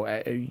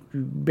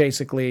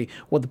 basically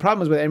what the problem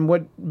was with it. And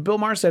what Bill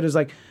Maher said is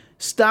like,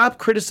 stop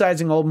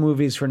criticizing old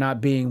movies for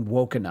not being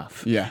woke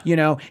enough. Yeah.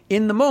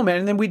 In the moment.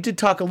 And then we did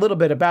talk a little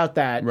bit about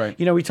that. Right.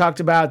 We talked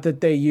about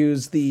that they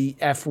use the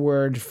F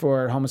word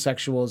for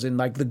homosexuals in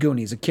like The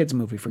Goonies, a kid's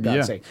movie, for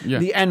God's sake. Yeah.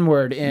 The N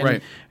word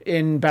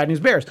in Bad News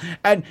Bears.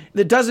 And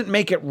that doesn't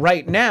make it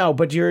right now,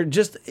 but you're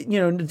just,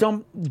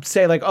 don't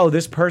say like, oh,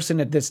 this person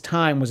at this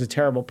time was a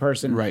terrible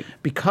person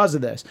because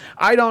of this.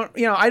 I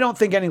don't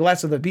think any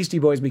less of the Beastie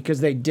Boys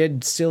because they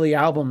did silly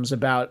albums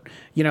about,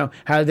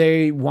 how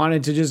they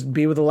wanted to just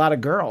be with a lot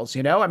of girls,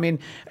 I mean,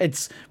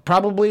 it's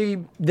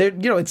probably,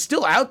 it's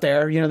still out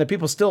there, that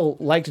people still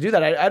like to do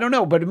that. I don't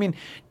know. But I mean,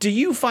 do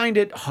you find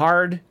it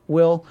hard,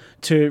 Will,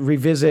 to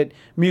revisit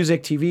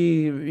music,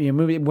 TV,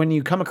 movie, when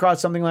you come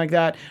across something like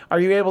that? Are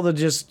you able to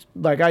just,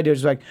 like I do,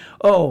 just like,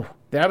 oh,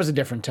 that was a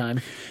different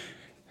time?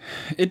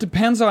 It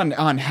depends on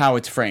how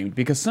it's framed,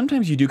 because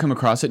sometimes you do come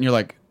across it and you're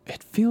like,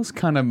 it feels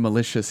kind of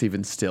malicious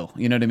even still.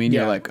 You know what I mean?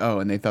 Yeah. You're like, oh,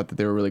 and they thought that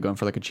they were really going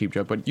for like a cheap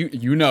joke. But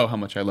you know how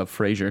much I love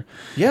Frasier.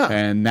 Yeah.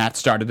 And that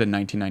started in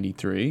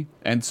 1993.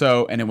 And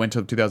it went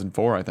to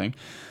 2004, I think.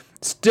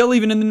 Still,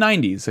 even in the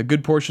 90s, a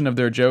good portion of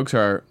their jokes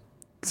are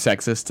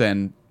sexist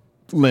and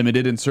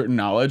limited in certain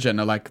knowledge,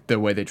 and like the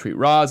way they treat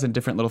Roz and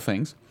different little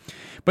things.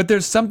 But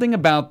there's something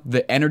about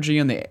the energy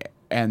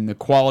and the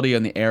quality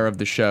and the air of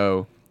the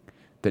show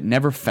that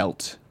never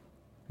felt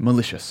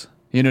malicious.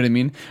 You know what I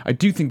mean? I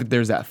do think that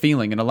there's that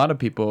feeling, and a lot of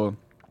people,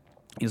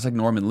 it's like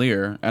Norman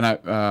Lear,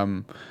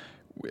 and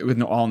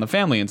with All in the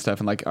Family and stuff,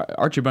 and like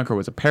Archie Bunker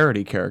was a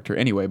parody character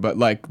anyway, but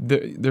like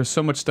there's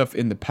so much stuff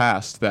in the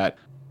past that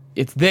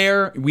it's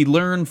there. We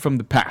learn from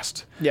the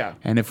past. Yeah.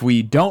 And if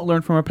we don't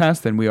learn from our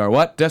past, then we are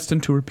what?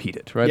 Destined to repeat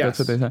it, right? Yes.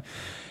 That's what they say.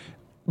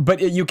 But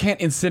you can't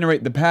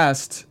incinerate the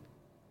past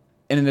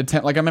in an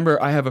attempt. Like I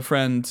remember I have a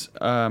friend,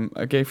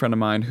 a gay friend of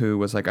mine, who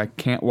was like, I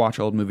can't watch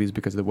old movies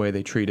because of the way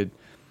they treated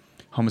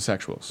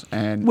homosexuals,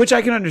 and which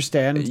I can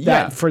understand. Yeah.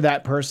 That for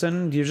that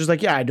person, you're just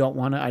like, I don't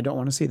want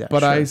to see that.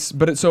 But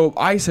sure. So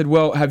I said,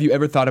 well, have you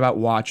ever thought about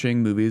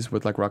watching movies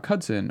with like Rock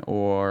Hudson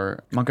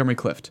or Montgomery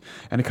Clift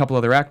and a couple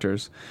other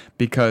actors,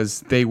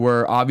 because they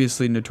were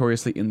obviously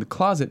notoriously in the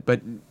closet,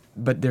 but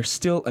there's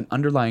still an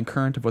underlying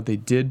current of what they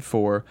did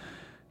for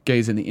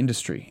gays in the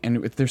industry,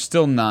 and if they're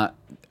still not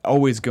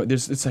always go.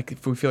 It's like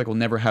we feel like we'll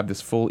never have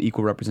this full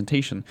equal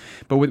representation,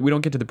 but we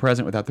don't get to the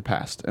present without the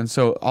past. And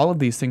so all of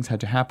these things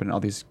had to happen. All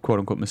these quote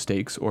unquote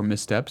mistakes or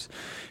missteps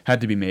had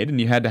to be made, and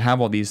you had to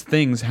have all these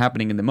things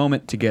happening in the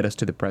moment to get us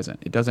to the present.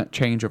 It doesn't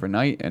change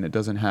overnight, and it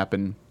doesn't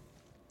happen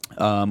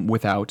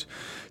without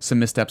some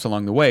missteps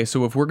along the way.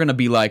 So if we're going to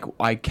be like,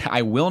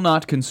 I will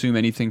not consume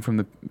anything from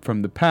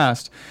the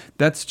past,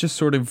 that's just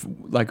sort of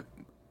like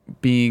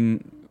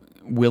being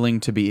willing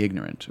to be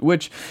ignorant,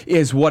 which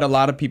is what a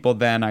lot of people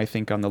then, I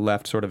think, on the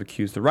left sort of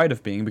accuse the right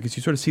of being, because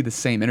you sort of see the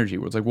same energy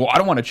where it's like, well, I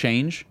don't want to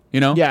change,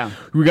 Yeah.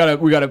 we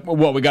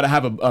gotta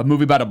have a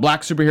movie about a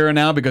black superhero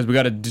now because we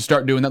gotta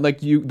start doing that. Like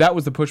that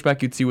was the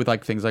pushback you'd see with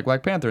like things like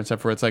Black Panther and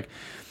stuff, where it's like,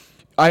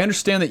 I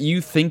understand that you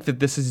think that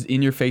this is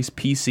in your face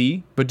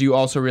PC, but do you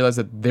also realize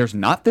that there's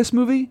not this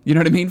movie? You know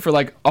what I mean? For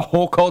like a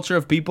whole culture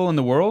of people in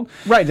the world.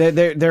 Right.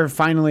 They're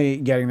finally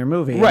getting their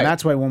movie. Right. And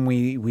that's why when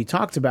we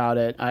talked about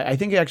it, I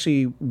think it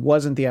actually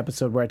wasn't the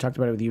episode where I talked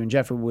about it with you and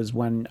Jeff. It was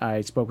when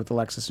I spoke with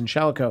Alexis and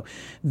Shallico.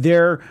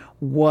 There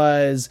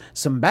was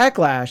some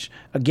backlash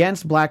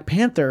against Black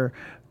Panther,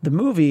 the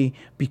movie,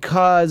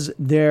 because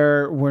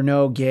there were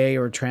no gay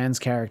or trans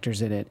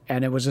characters in it.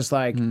 And it was just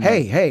like,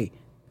 hey,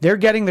 they're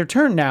getting their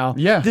turn now.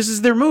 Yeah. This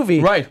is their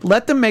movie. Right.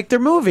 Let them make their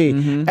movie.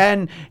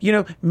 And,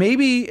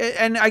 maybe,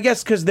 and I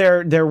guess because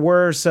there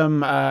were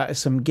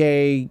some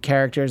gay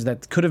characters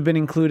that could have been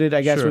included,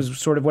 I guess, Sure. was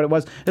sort of what it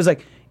was. It's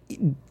like,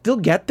 they'll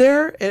get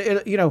there.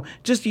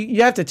 Just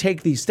you have to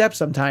take these steps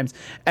sometimes,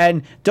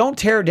 and don't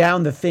tear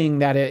down the thing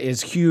that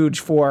is huge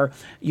for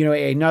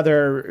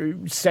another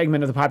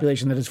segment of the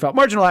population that has felt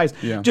marginalized.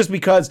 Yeah. Just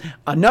because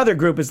another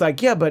group is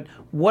like, yeah, but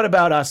what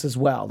about us as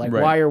well? Like,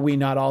 Right. why are we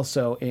not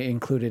also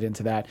included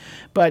into that?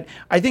 But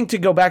I think to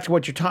go back to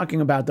what you're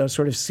talking about, though,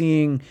 sort of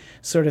seeing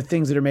sort of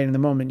things that are made in the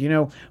moment.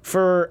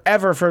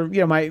 Forever for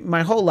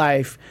my whole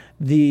life,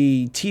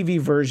 the TV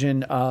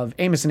version of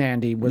Amos and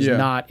Andy was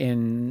not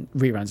in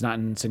reruns, not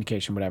in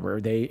syndication, whatever.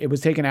 It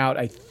was taken out,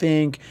 I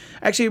think.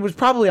 Actually, it was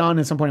probably on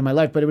at some point in my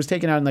life, but it was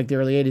taken out in like the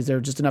early 80s. There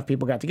were just enough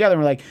people got together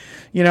and were like,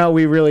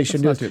 we really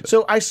shouldn't do this.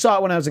 So I saw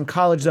it when I was in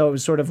college, though. It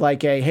was sort of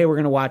like hey, we're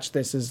going to watch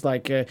this as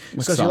like a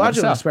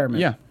sociological experiment.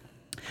 Yeah.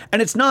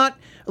 And it's not,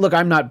 look,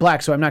 I'm not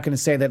black, so I'm not going to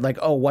say that like,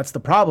 oh, what's the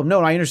problem?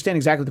 No, I understand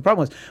exactly what the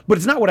problem was, but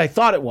it's not what I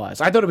thought it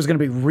was. I thought it was going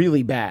to be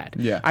really bad.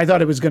 Yeah. I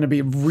thought it was going to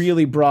be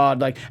really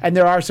broad, and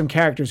there are some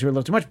characters who are a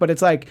little too much, but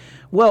it's like,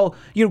 well,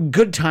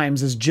 Good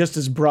Times is just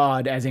as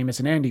broad as Amos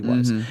and Andy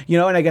was, and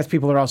I guess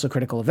people are also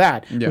critical of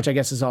that, which I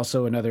guess is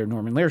also another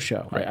Norman Lear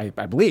show, right.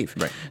 I believe.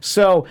 Right.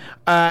 So,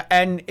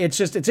 and it's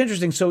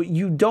interesting. So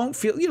you don't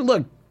feel,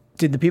 look,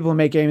 did the people who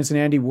make Amos and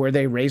Andy, were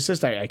they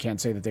racist? I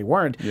can't say that they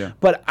weren't. Yeah.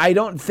 But I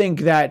don't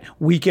think that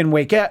week in,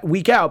 week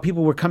out,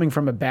 people were coming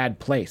from a bad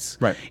place.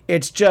 Right.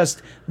 It's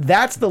just,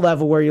 that's the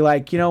level where you're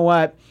like, you know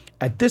what?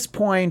 At this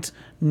point,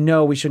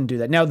 no, we shouldn't do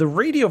that. Now, the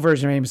radio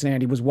version of Amos and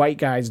Andy was white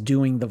guys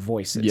doing the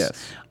voices.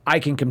 Yes. I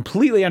can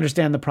completely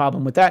understand the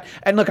problem with that.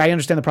 And look, I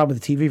understand the problem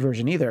with the TV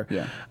version either,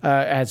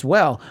 as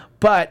well.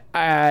 But,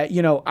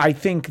 I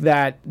think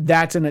that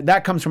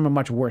that comes from a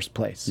much worse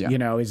place,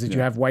 is that you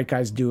have white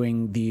guys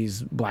doing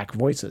these black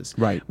voices.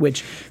 Right.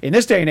 Which, in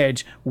this day and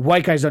age,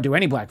 white guys don't do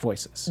any black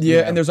voices.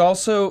 Yeah, and there's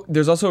also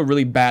a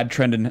really bad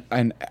trend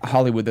in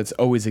Hollywood that's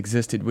always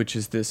existed, which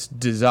is this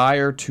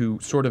desire to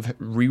sort of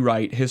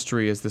rewrite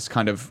history as this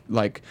kind of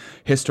like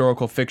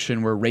historical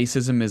fiction where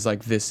racism is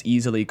like this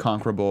easily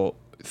conquerable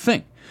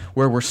thing,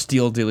 where we're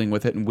still dealing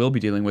with it and will be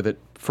dealing with it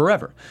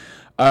forever.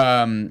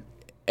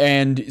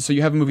 And so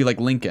you have a movie like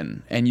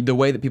Lincoln, and the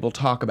way that people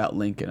talk about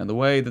Lincoln and the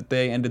way that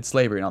they ended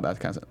slavery and all that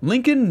kind of stuff.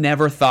 Lincoln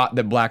never thought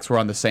that blacks were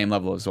on the same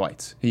level as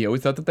whites. He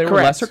always thought that they were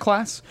lesser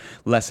class,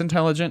 less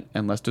intelligent,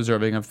 and less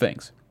deserving of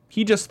things.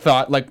 He just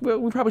thought, like, well,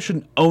 we probably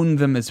shouldn't own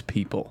them as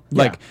people.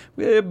 Yeah.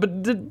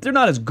 But they're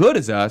not as good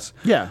as us.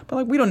 Yeah. But,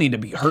 like, we don't need to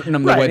be hurting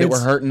them the way that we're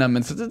hurting them.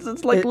 And so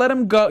it's like, let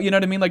them go. You know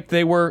what I mean? Like,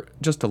 they were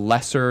just a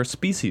lesser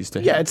species to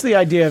him. Yeah, it's the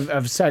idea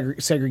of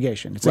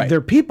segregation. It's like they're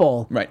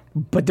people,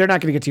 but they're not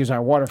going to get to use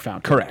our water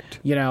fountain. Correct.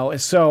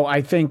 So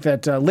I think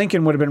that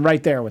Lincoln would have been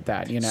right there with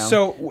that,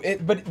 So,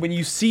 but when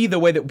you see the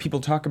way that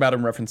people talk about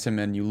him, reference him,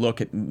 and you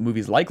look at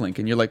movies like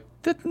Lincoln, you're like,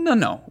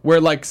 no.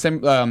 Where, like,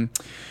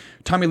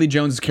 Tommy Lee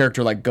Jones'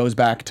 character like goes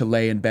back to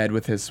lay in bed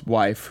with his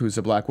wife, who's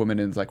a black woman,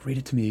 and is like, read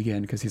it to me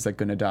again, because he's like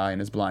gonna die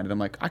and is blind. And I'm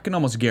like, I can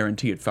almost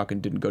guarantee it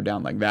fucking didn't go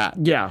down like that.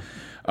 Yeah.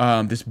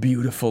 This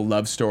beautiful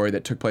love story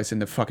that took place in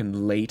the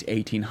fucking late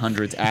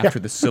 1800s after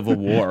the Civil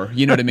War.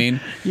 You know what I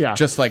mean? Yeah.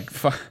 Just like,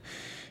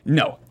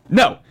 no.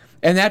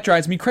 And that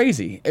drives me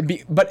crazy.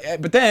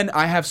 But then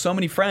I have so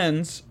many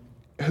friends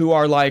who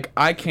are like,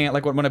 I can't,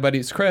 like one of my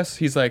buddies, Chris,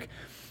 he's like,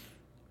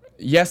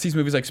 yes, these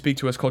movies like speak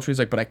to us culturally. He's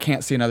like, but I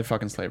can't see another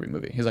fucking slavery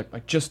movie. He's like,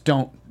 I just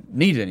don't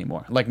need it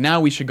anymore. Like,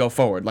 now we should go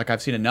forward. Like,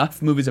 I've seen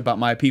enough movies about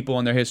my people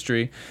and their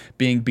history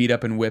being beat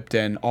up and whipped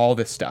and all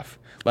this stuff.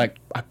 Like,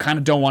 I kind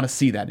of don't want to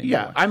see that anymore.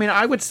 Yeah, I mean,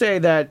 I would say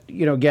that,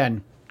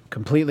 again,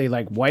 completely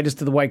like whitest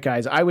to the white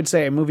guys, I would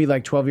say a movie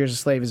like 12 Years a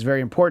Slave is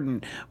very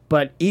important,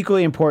 but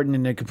equally important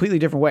in a completely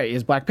different way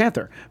is Black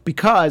Panther,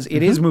 because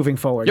it is moving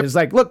forward. It's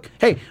like, look,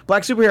 hey,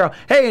 black superhero.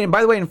 Hey, and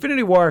by the way,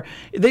 Infinity War,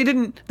 they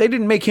didn't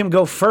make him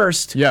go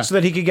first so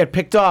that he could get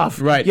picked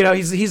off. Right.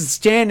 He's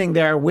standing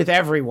there with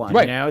everyone.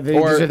 Right. These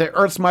are the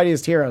Earth's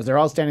mightiest heroes. They're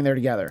all standing there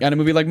together. And a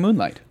movie like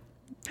Moonlight.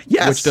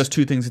 Yes. Which does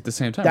two things at the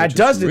same time. That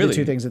does do the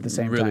two things at the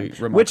same time.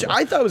 Remarkable. Which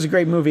I thought was a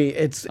great movie.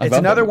 It's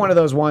another one of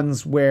those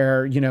ones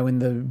where, in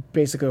the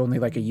basically only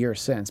like a year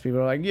since, people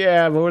are like,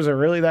 yeah, but was it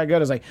really that good? I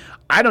was like,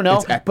 I don't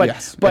know.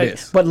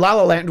 But La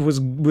La Land was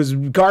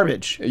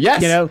garbage.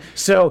 Yes.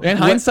 So in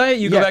hindsight,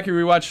 you go back and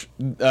rewatch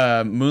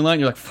Moonlight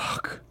and you're like,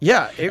 fuck.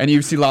 Yeah. And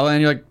you see La La Land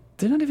and you're like,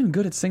 they're not even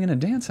good at singing and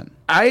dancing.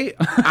 I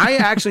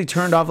actually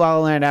turned off La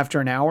La Land after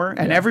an hour,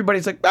 and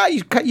everybody's like,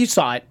 you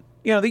saw it.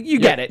 You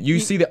get it. You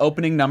see the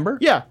opening number?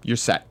 Yeah. You're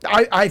set.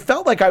 I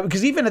felt like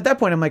because even at that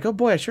point, I'm like, oh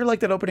boy, I sure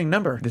like that opening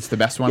number. It's the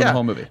best one in the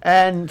whole movie.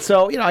 And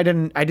so, I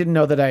didn't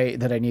know that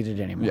I needed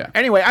it anymore. Yeah.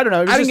 Anyway, I don't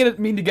know. I didn't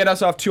mean to get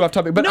us too off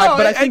topic, but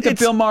I think that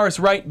Bill Maher is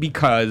right,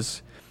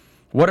 because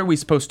what are we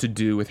supposed to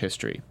do with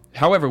history?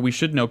 However, we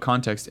should know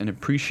context and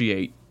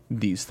appreciate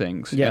these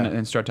things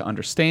and start to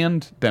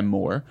understand them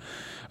more.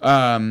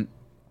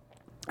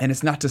 And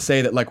it's not to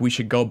say that, like, we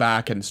should go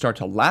back and start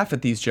to laugh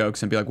at these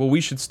jokes and be like, well, we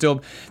should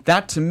still...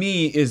 That, to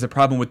me, is the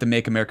problem with the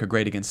Make America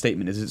Great Again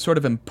statement, is it sort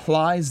of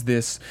implies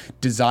this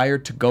desire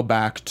to go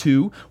back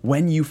to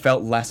when you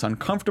felt less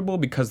uncomfortable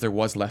because there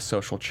was less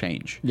social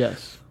change.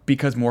 Yes.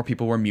 Because more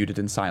people were muted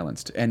and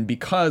silenced. And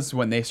because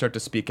when they start to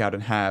speak out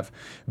and have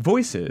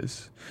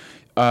voices,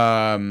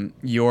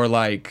 you're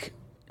like...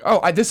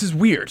 Oh, this is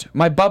weird.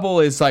 My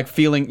bubble is, like,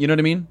 feeling... You know what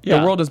I mean? Yeah.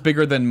 The world is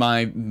bigger than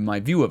my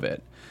view of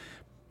it.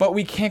 But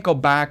we can't go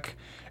back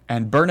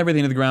and burn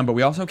everything to the ground, but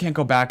we also can't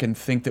go back and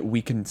think that we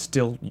can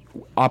still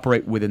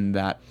operate within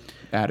that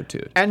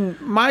attitude. And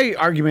my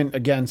argument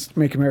against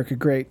Make America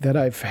Great that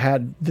I've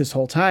had this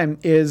whole time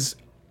is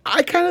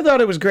I kind of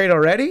thought it was great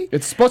already.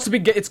 It's supposed to be.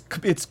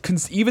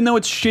 Even though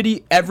it's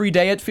shitty every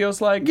day, it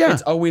feels like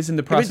it's always in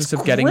the process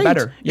of getting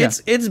better. Yeah.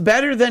 It's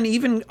better than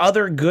even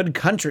other good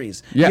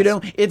countries.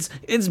 Yes.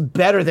 It's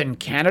better than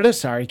Canada.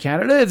 Sorry,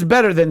 Canada. It's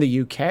better than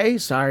the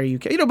UK. Sorry,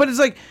 UK. But it's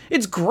like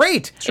it's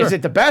great. Sure. Is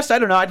it the best? I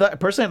don't know.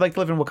 Personally, I'd like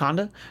to live in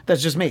Wakanda.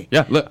 That's just me.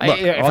 Yeah. Look, all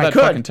that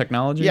fucking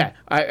technology. Yeah.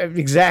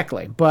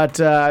 Exactly. But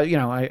I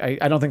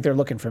don't think they're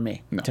looking for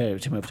me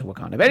to move to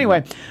Wakanda. But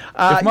anyway,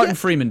 if Martin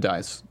Freeman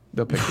dies.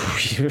 they'll pick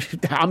you.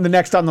 I'm the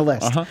next on the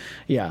list.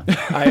 Yeah,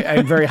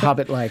 I'm very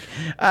Hobbit-like.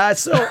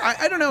 So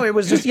I don't know. It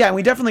was just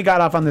we definitely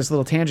got off on this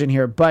little tangent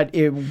here, but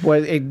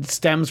it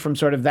stems from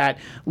sort of that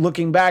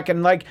looking back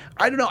and like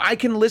I don't know. I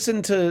can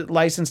listen to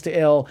License to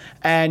Ill,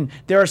 and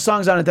there are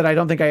songs on it that I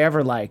don't think I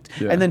ever liked,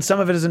 and then some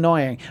of it is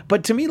annoying.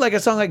 But to me, like a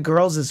song like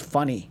Girls is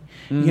funny.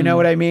 You know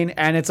what I mean?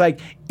 And it's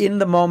like in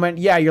the moment,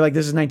 you're like,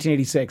 this is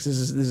 1986.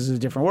 This is a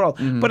different world.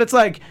 But it's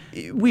like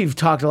we've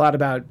talked a lot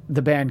about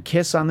the band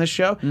Kiss on this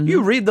show.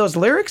 You read those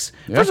lyrics.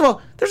 First of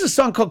all, there's a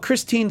song called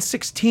Christine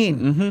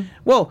 16.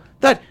 Well,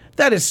 that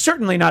is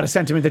certainly not a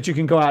sentiment that you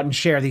can go out and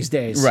share these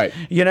days. Right.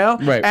 You know?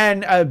 Right.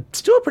 And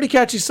still a pretty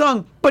catchy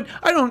song, but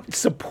I don't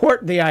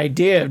support the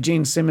idea of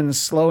Gene Simmons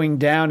slowing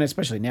down,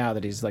 especially now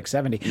that he's like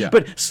 70,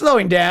 but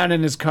slowing down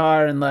in his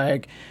car and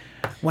like,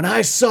 when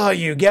I saw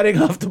you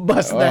getting off the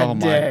bus that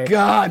day. Oh my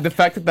God, the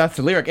fact that that's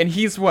the lyric. And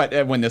he's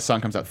what, when this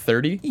song comes out,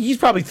 30? He's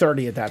probably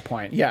 30 at that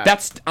point,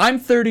 I'm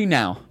 30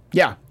 now.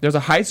 Yeah. There's a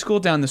high school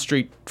down the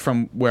street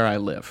from where I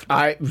live.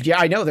 I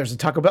know. There's a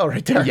Taco Bell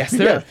right there. Yes,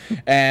 there is.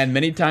 And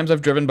many times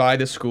I've driven by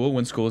this school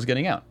when school is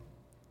getting out.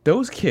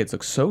 Those kids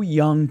look so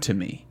young to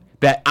me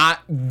that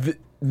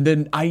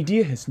the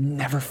idea has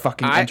never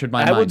fucking entered my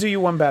mind. I will do you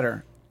one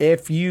better.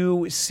 If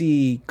you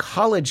see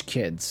college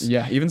kids,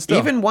 even still,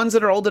 even ones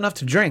that are old enough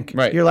to drink,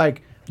 you're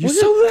like,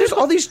 there's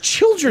all these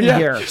children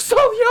here. You're so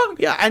young.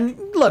 Yeah, and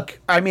look,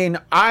 I mean,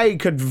 I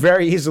could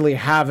very easily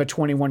have a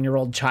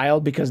 21-year-old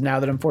child because now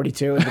that I'm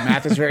 42, the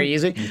math is very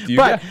easy.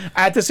 But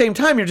at the same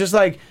time, you're just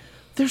like,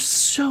 there's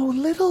so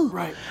little.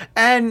 Right.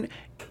 And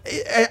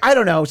I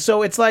don't know.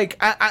 So it's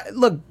like,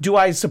 look, do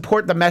I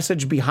support the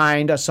message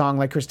behind a song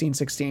like Christine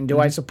 16? Do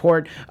I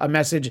support a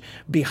message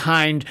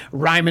behind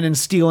rhyming and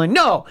stealing?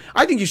 No.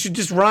 I think you should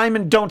just rhyme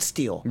and don't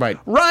steal. Right.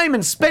 Rhyme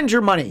and spend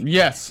your money.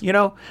 Yes. You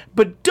know?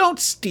 But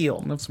don't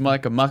steal. It's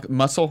like a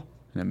muscle,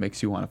 and it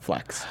makes you want to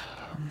flex.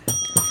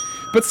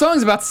 But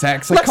songs about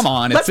sex, like, come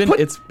on, it's in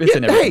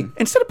everything. Hey,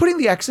 instead of putting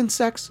the X in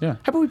sex, how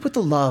about we put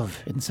the love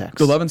in sex?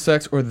 The love in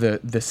sex or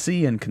the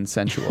C in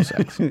consensual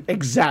sex.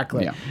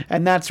 Exactly. Yeah.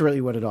 And that's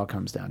really what it all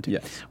comes down to.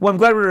 Yes. Well, I'm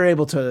glad we were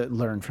able to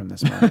learn from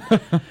this moment.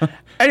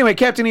 Anyway,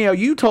 Captain EO,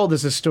 you told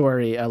us a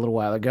story a little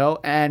while ago,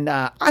 and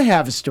I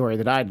have a story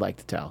that I'd like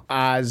to tell.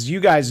 As you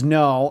guys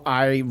know,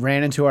 I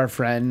ran into our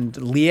friend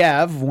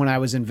Liev when I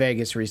was in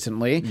Vegas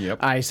recently.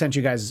 Yep. I sent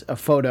you guys a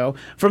photo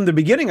from the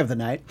beginning of the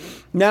night.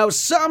 Now,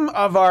 some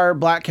of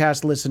our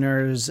Bladtcast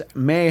listeners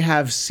may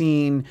have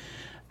seen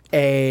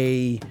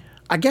I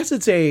guess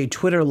it's a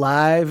Twitter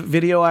Live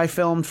video I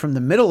filmed from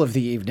the middle of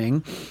the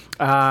evening.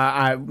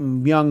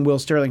 Young Will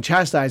Sterling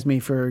chastised me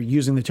for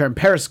using the term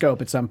Periscope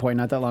at some point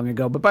not that long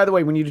ago. But by the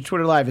way, when you do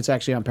Twitter Live, it's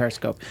actually on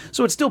Periscope.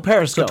 So it's still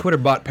Periscope. So Twitter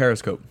bought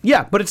Periscope.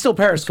 Yeah, but it's still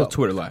Periscope. It's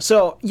still Twitter Live.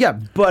 So, yeah,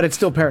 but it's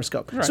still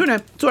Periscope. Right. So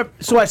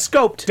I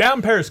scoped.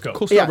 Down Periscope.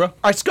 Cool stuff, bro.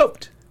 I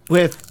scoped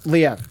with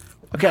Liev.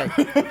 Okay.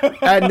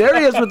 And there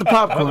he is with the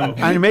popcorn.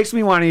 And it makes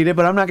me want to eat it,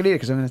 but I'm not going to eat it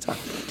because I'm going to talk.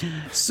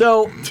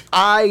 So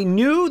I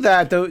knew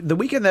that the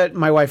weekend that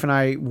my wife and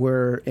I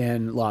were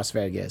in Las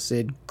Vegas,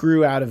 it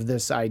grew out of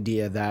this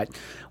idea that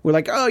we're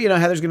like, oh,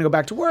 Heather's going to go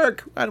back to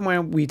work. Why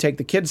don't we take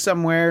the kids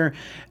somewhere?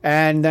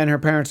 And then her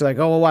parents are like,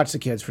 oh, we'll watch the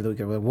kids for the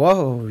weekend. We're like,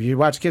 whoa, you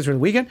watch the kids for the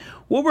weekend?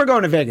 Well, we're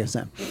going to Vegas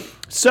then.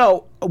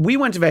 So we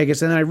went to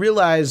Vegas, and I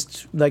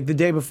realized like the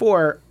day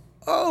before,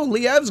 oh,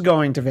 Liev's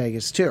going to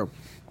Vegas too.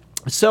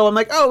 So I'm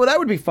like, oh, well, that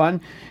would be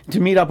fun to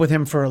meet up with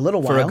him for a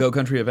little while. For a Go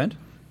Country event?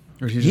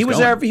 Or he was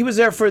there. He was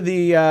there for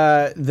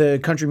the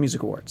Country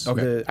Music Awards.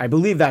 Okay. I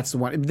believe that's the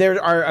one.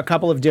 There are a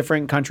couple of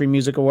different Country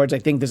Music Awards. I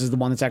think this is the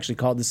one that's actually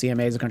called the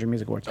CMAs, the Country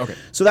Music Awards. Okay.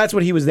 So that's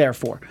what he was there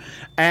for.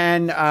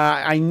 And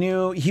I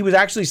knew he was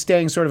actually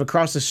staying sort of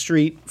across the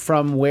street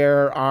from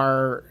where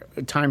our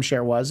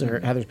timeshare was,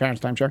 or Heather's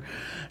parents' timeshare.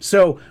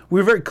 So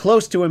we were very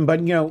close to him, but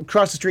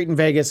across the street in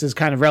Vegas is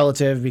kind of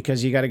relative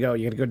because you got to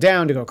go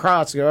down to go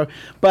across.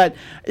 But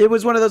it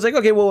was one of those like,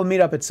 okay, well, we'll meet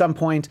up at some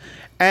point.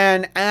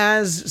 And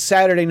as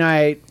Saturday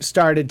night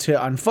started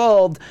to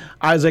unfold,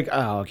 I was like,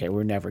 oh, okay,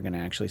 we're never going to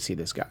actually see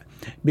this guy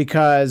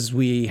because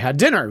we had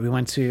dinner. We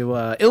went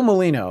to Il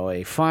Mulino,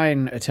 a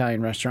fine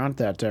Italian restaurant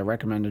that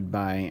recommended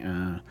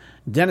by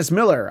Dennis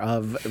Miller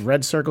of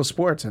Red Circle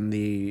Sports and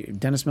the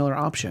Dennis Miller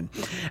option.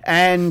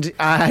 And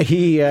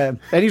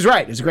he's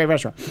right. It's a great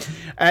restaurant.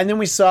 And then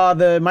we saw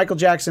the Michael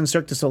Jackson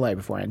Cirque du Soleil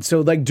beforehand.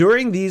 So like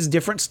during these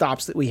different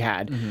stops that we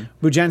had,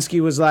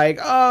 Bujenski was like,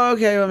 oh,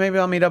 okay, well, maybe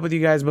I'll meet up with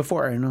you guys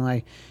before. And I'm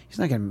like, he's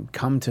not going to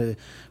come to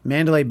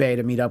Mandalay Bay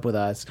to meet up with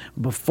us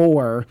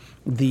before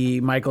the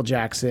Michael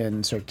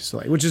Jackson Cirque du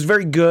Soleil, which is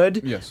very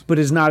good, yes, but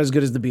is not as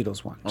good as the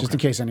Beatles one, just in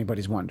case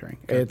anybody's wondering.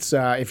 Okay. It's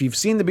if you've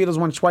seen the Beatles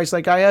one twice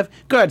like I have,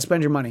 go ahead,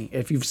 spend your money.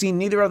 If you've seen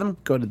neither of them,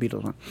 go to the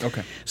Beatles one.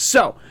 Okay.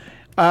 So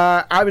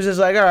I was just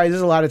like, all right,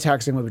 there's a lot of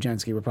texting with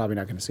Bujenski. We're probably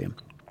not going to see him.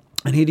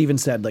 And he'd even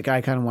said, like, I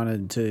kind of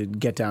wanted to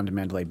get down to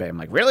Mandalay Bay. I'm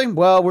like, really?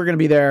 Well, we're going to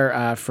be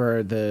there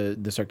for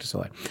the Cirque du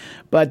Soleil.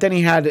 But then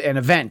he had an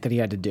event that he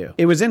had to do.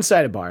 It was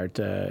inside a bar.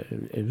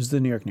 It was the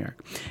New York.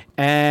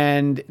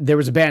 And there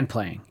was a band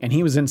playing. And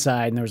he was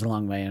inside, and there was a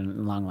long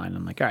line.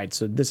 I'm like, all right,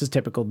 so this is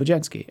typical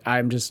Bajensky.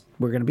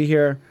 We're going to be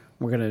here.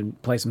 We're going to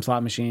play some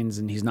slot machines,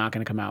 and he's not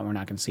going to come out. We're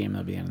not going to see him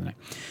at the end of the night.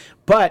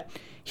 But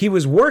he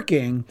was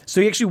working, so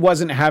he actually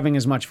wasn't having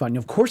as much fun.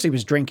 Of course, he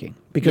was drinking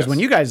because when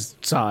you guys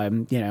saw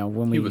him,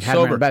 when we was had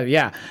him sober.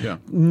 around,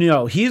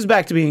 no, he's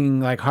back to being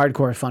like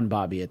hardcore fun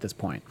Bobby at this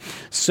point.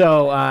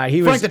 So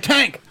he was Frank the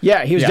Tank.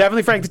 Yeah, he was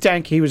definitely Frank the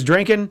Tank. He was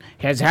drinking,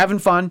 he was having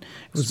fun,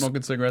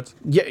 Smoking cigarettes.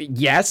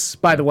 yes.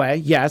 By the way,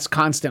 yes,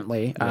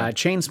 constantly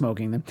chain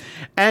smoking them,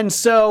 and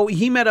so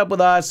he met up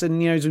with us, and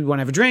we want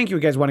to have a drink. You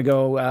guys want to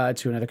go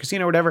to another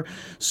casino or whatever?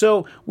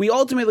 So we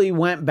ultimately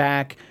went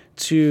back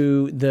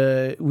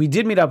to we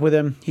did meet up with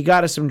him. He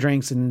got us some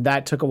drinks, and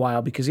that took a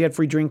while because he had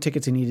free drink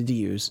tickets he needed to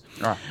use.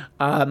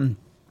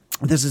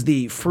 This is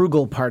the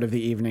frugal part of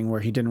the evening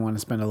where he didn't want to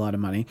spend a lot of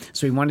money.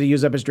 So he wanted to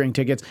use up his drink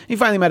tickets. He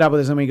finally met up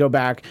with us, and we go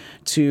back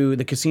to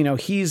the casino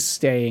he's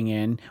staying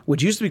in,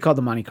 which used to be called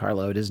the Monte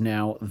Carlo. It is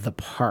now the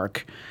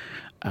Park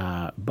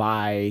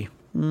by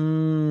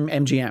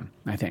MGM,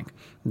 I think.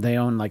 They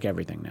own like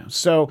everything now.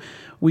 So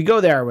we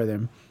go there with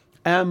him.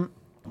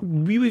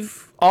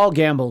 We've all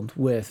gambled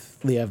with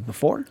Liev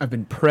before. I've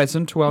been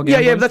present while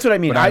gambling. Yeah, that's what I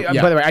mean. But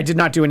By the way, I did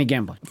not do any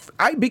gambling.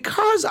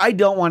 Because I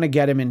don't want to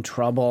get him in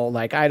trouble.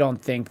 Like, I don't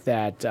think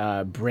that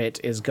Britt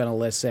is going to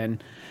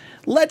listen.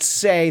 Let's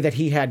say that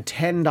he had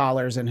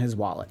 $10 in his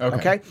wallet.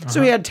 Okay?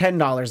 So he had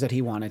 $10 that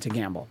he wanted to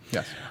gamble.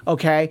 Yes.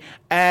 Okay?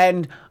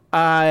 And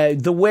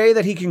the way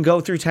that he can go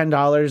through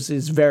 $10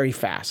 is very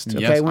fast.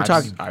 Okay,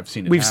 Yes, I've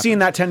seen it We've happen. seen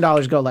that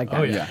 $10 go like that.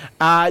 Oh, yeah.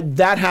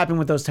 That happened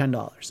with those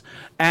 $10,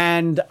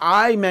 and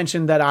I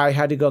mentioned that I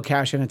had to go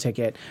cash in a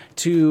ticket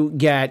to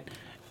get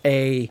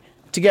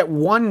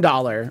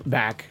 $1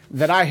 back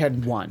that I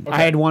had won. Okay.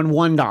 I had won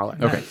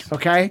 $1. Okay.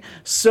 Okay.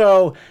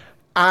 So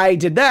I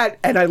did that,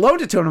 and I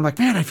loaned it to him. I'm like,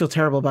 man, I feel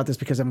terrible about this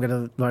because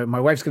my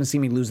wife's gonna see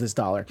me lose this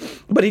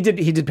 $1. But he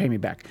did pay me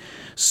back.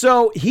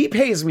 So he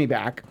pays me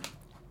back.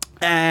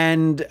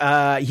 And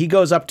he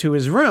goes up to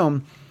his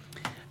room,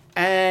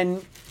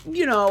 and,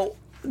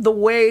 the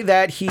way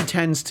that he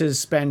tends to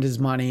spend his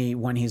money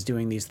when he's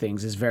doing these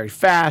things is very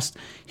fast.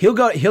 He'll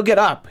get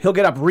up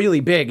really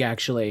big,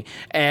 actually,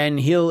 and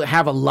he'll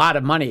have a lot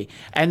of money.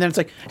 And then it's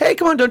like, hey,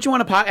 come on, don't you want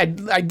to pocket?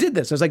 I did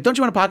this. I was like, don't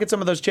you want to pocket some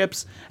of those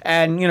chips?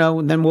 And,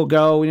 then we'll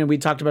go, we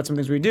talked about some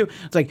things we do.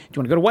 It's like, do you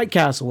want to go to White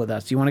Castle with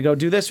us? Do you want to go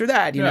do this or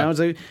that? You know, it's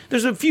like,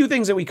 there's a few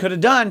things that we could have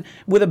done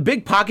with a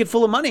big pocket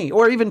full of money,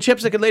 or even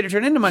chips that could later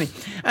turn into money.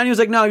 And he was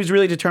like, no, he was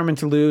really determined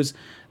to lose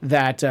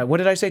that. What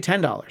did I say?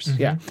 $10.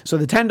 Mm-hmm. Yeah. So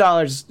the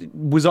 $10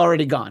 was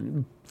already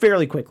gone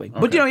fairly quickly. Okay.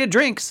 But, he had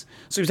drinks,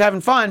 so he was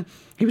having fun.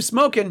 He was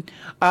smoking,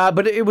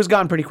 but it was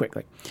gone pretty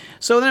quickly.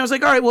 So then I was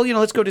like, all right, well,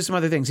 let's go do some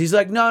other things. He's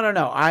like,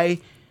 no. I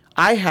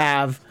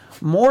have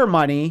more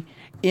money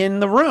in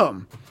the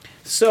room.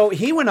 So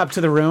he went up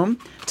to the room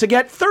to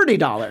get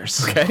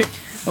 $30.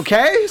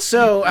 Okay,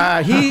 so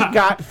he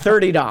got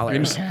 $30.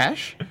 In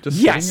cash?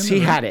 Yes,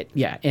 he had it.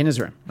 Yeah, in his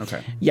room.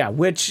 Okay. Yeah,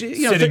 which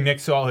sitting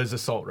next to all his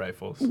assault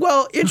rifles.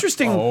 Well,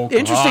 interesting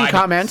God.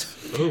 comment.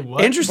 Ooh,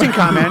 what? Interesting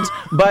comment.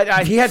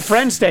 But he had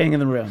friends staying in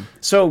the room.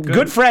 So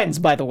good friends,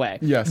 by the way.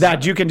 Yes.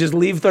 That you can just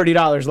leave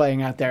 $30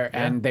 laying out there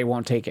and they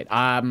won't take it.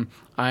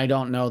 I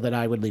don't know that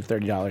I would leave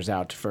 $30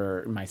 out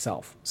for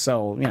myself.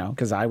 So,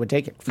 because I would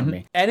take it from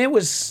me. And it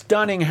was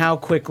stunning how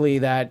quickly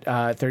that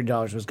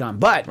 $30 was gone.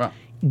 But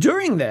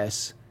during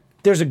this,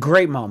 there's a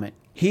great moment.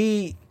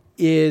 He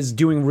is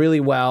doing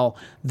really well.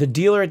 The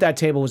dealer at that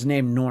table was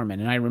named Norman,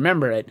 and I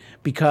remember it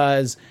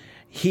because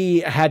he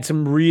had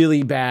some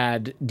really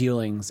bad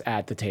dealings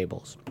at the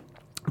tables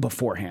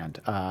beforehand.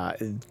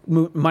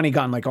 Money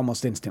gone like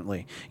almost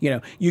instantly.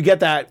 You get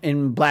that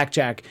in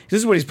blackjack. This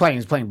is what he's playing.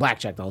 He's playing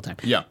blackjack the whole time.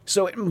 Yeah.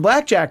 So in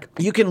blackjack,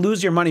 you can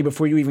lose your money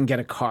before you even get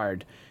a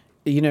card.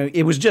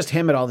 It was just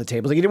him at all the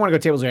tables. Like, he didn't want to go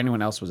to tables where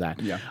anyone else was at.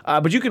 Yeah.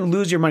 But you can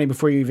lose your money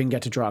before you even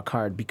get to draw a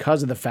card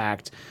because of the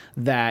fact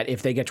that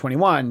if they get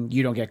 21,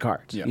 you don't get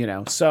cards.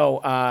 Yeah.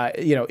 So,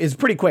 it's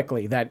pretty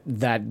quickly that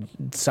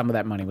some of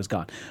that money was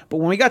gone. But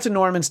when we got to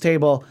Norman's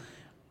table,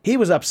 he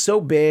was up so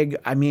big.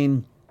 I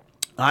mean,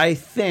 I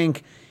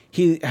think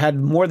he had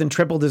more than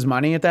tripled his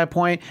money at that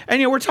point.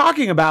 And, we're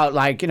talking about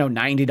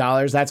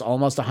 $90. That's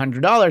almost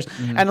 $100.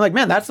 Mm-hmm. And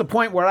man, that's the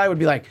point where I would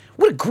be like,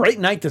 what a great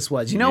night this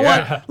was. You know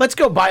what? Let's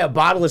go buy a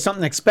bottle of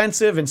something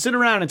expensive and sit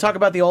around and talk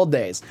about the old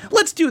days.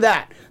 Let's do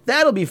that.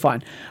 That'll be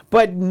fun.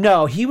 But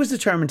no, he was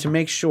determined to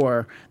make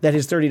sure that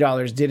his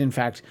 $30 did in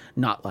fact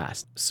not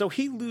last. So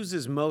he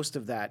loses most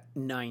of that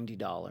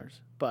 $90.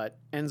 But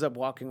ends up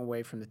walking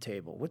away from the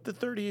table with the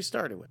 30 he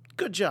started with.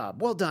 Good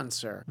job. Well done,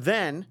 sir.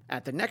 Then,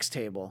 at the next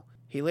table,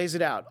 he lays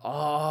it out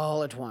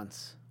all at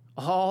once.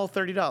 All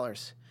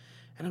 $30.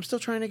 And I'm still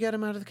trying to get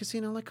him out of the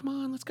casino. Like, come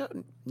on, let's go.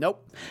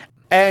 Nope.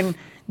 And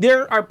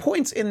there are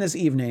points in this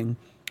evening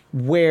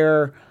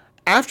where,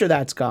 after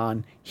that's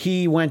gone,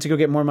 he went to go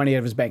get more money out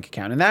of his bank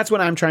account. And that's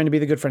when I'm trying to be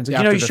the good friend. Like,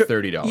 After you the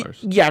 $30.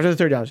 Yeah, after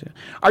the $30.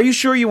 Are you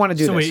sure you want to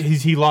do So this?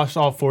 wait, he lost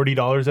all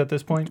 $40 at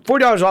this point?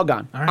 $40 all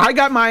gone. right. I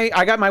got my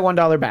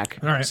 $1 back.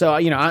 All right. So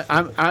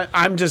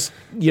I'm just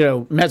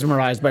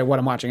mesmerized by what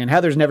I'm watching. And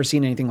Heather's never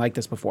seen anything like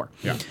this before.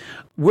 Yeah.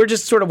 We're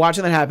just sort of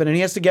watching that happen, and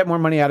he has to get more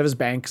money out of his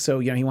bank. So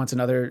he wants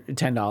another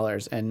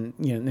 $10, and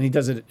and he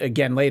does it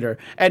again later.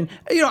 And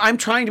I'm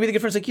trying to be the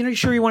good friend. It's like, you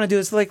sure you want to do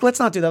this? Like, let's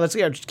not do that. Let's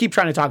just keep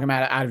trying to talk him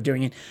out of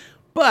doing it.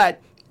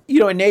 But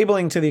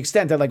enabling to the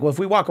extent that, like, well, if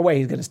we walk away,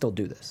 he's going to still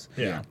do this.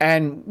 Yeah.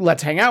 And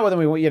let's hang out with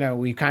him.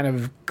 We kind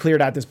of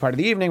cleared out this part of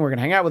the evening. We're going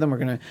to hang out with him. We're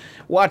going to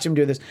watch him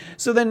do this.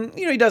 So then,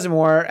 he does it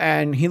more,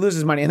 and he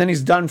loses money, and then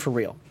he's done for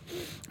real.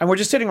 And we're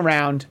just sitting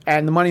around,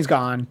 and the money's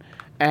gone,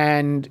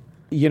 and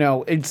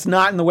it's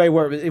not in the way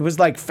where it was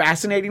like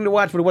fascinating to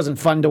watch, but it wasn't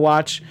fun to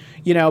watch,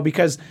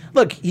 because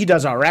look, he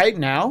does all right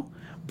now,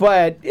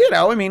 but he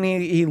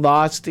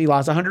lost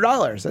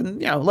 $100,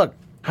 and look,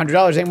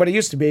 $100 ain't what it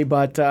used to be,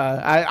 but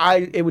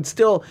it would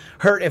still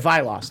hurt if I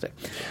lost it.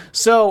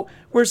 So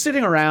we're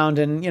sitting around,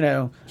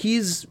 and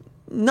he's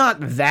not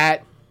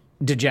that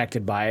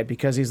dejected by it,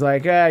 because he's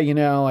like, I'll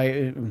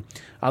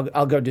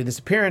go do this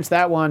appearance,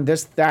 that one,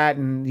 this, that,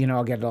 and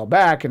I'll get it all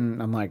back.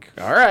 And I'm like,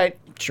 all right,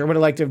 sure would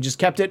have liked to have just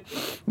kept it,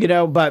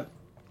 but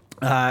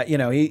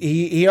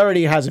he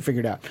already has it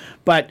figured out.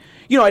 But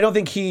I don't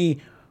think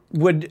he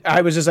would.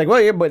 I was just like,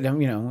 well, yeah, but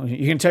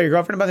you can tell your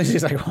girlfriend about this.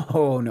 He's like,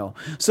 oh no.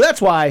 So that's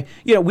why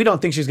we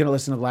don't think she's going to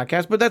listen to the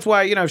Bladtcast, but that's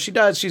why if she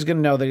does, she's going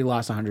to know that he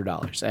lost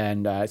 $100.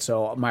 And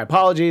so my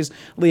apologies,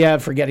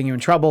 Liev, for getting you in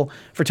trouble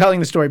for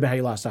telling the story about how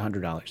you lost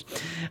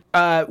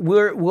 $100.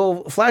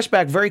 We'll flash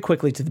back very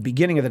quickly to the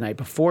beginning of the night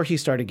before he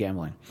started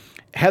gambling.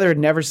 Heather had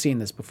never seen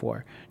this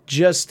before.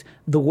 Just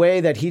the way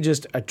that he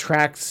just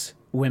attracts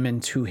women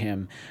to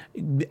him,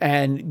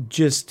 and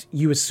just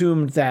you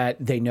assumed that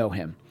they know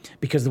him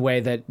because the way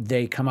that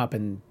they come up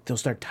and they'll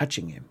start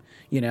touching him,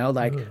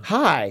 like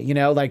hi,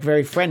 like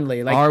very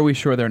friendly. Like, are we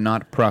sure they're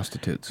not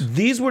prostitutes?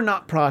 These were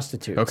not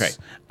prostitutes. Okay.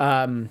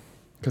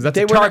 Because that's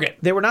They a were target.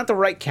 they were not the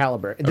right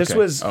caliber. This Okay.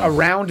 was Oh.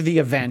 around the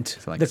event,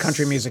 like the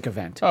country music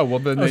event. Oh, well,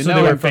 then they so know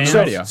they were him from the fans?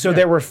 radio. So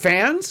there were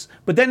fans,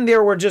 but then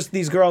there were just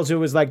these girls who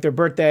was like their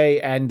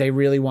birthday, and they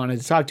really wanted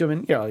to talk to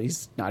him. And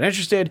he's not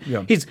interested.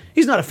 Yeah. He's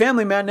not a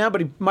family man now,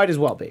 but he might as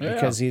well be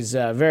because he's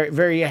very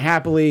very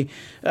happily.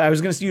 I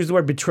was going to use the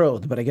word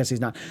betrothed, but I guess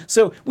he's not.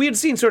 So we had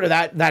seen sort of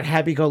that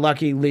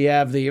happy-go-lucky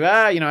Liev,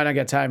 I don't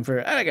got time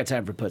for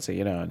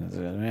pussy. I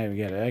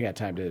got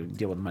time to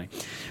deal with the money.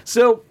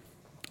 So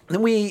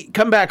then we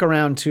come back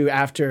around to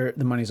after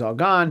the money's all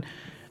gone.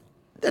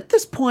 At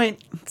this point,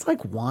 it's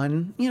like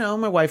 1.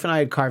 My wife and I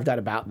had carved out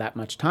about that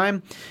much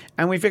time.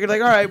 And we figured,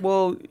 like, all right,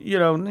 well,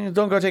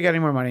 don't go take out any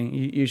more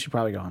money. You should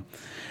probably go home.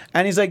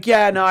 And he's like,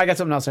 yeah, no, I got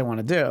something else I want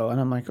to do.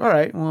 And I'm like, all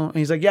right, well, and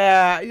he's like,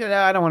 yeah,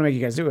 I don't want to make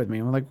you guys do it with me.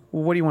 And we're like,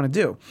 well, what do you want to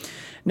do?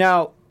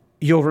 Now,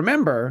 you'll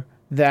remember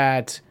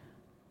that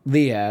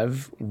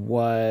Liev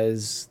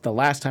was, the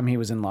last time he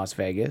was in Las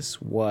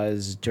Vegas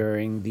was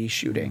during the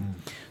shooting.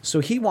 So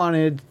he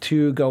wanted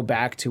to go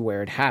back to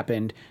where it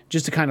happened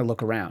just to kind of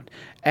look around.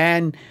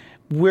 And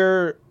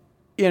we're,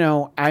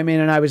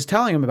 and I was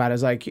telling him about it. I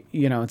was like,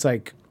 it's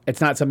like, it's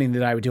not something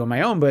that I would do on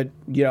my own, but,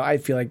 I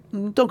feel like,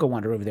 don't go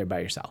wander over there by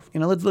yourself.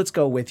 Let's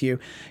go with you.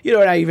 And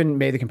I even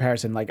made the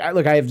comparison. Like,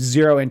 I have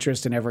zero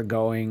interest in ever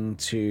going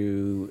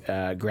to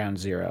Ground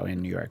Zero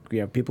in New York.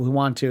 People who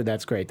want to,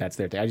 that's great. That's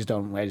their thing. I just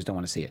don't want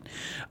to see it.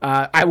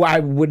 I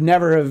would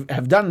never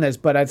have done this,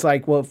 but it's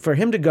like, well, for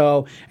him to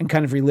go and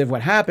kind of relive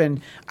what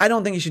happened, I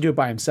don't think he should do it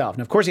by himself.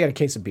 And of course, he had a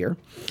case of beer,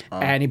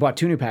 and he bought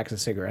 2 new packs of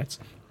cigarettes.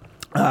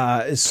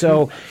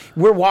 So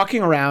we're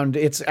walking around.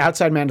 It's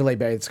outside Mandalay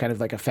Bay. It's kind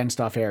of like a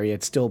fenced off area.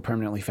 It's still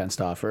permanently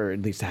fenced off, or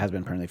at least it has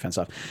been permanently fenced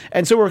off.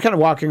 And so we're kind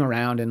of walking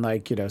around in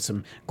like,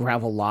 some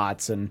gravel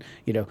lots and,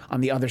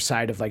 on the other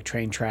side of like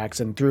train tracks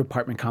and through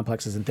apartment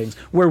complexes and things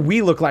where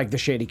we look like the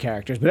shady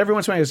characters. But every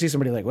once in a while you see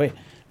somebody like, wait,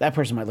 that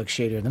person might look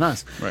shadier than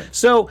us. Right.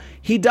 So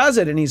he does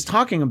it and he's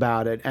talking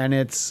about it, and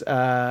it's,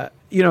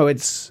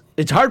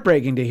 it's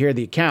heartbreaking to hear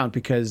the account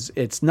because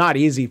it's not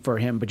easy for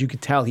him, but you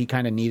could tell he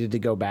kind of needed to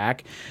go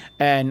back.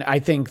 And I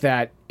think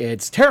that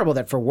it's terrible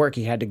that for work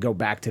he had to go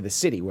back to the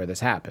city where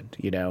this happened,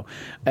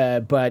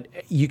 but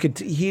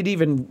he'd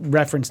even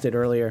referenced it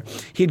earlier.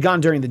 He'd gone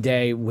during the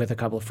day with a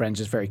couple of friends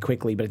just very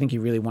quickly, but I think he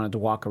really wanted to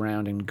walk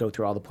around and go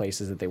through all the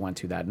places that they went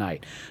to that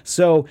night.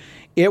 So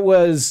it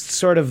was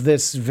sort of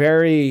this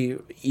very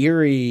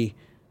eerie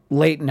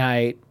late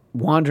night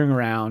wandering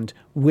around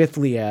with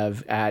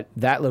Liev at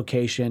that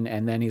location.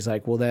 And then he's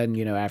like, well, then,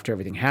 after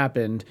everything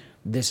happened,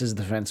 this is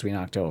the fence we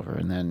knocked over.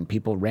 And then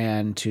people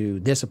ran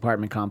to this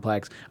apartment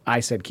complex.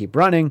 I said, keep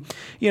running,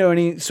 and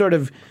he sort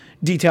of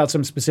detailed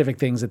some specific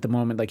things at the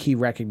moment. Like he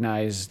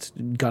recognized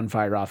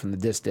gunfire off in the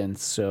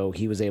distance. So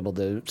he was able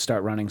to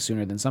start running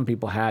sooner than some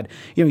people had.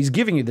 He's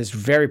giving you this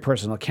very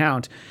personal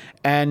account.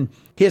 And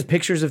He has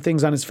pictures of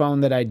things on his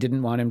phone that I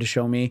didn't want him to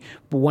show me.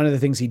 But one of the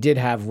things he did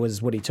have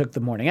was what he took the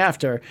morning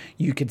after.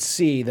 You could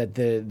see that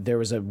there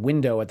was a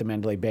window at the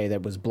Mandalay Bay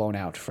that was blown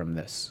out from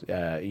this,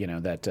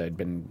 that had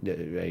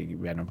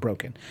been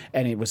broken.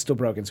 And it was still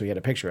broken, so he had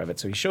a picture of it.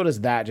 So he showed us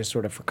that just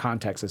sort of for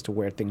context as to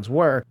where things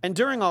were. And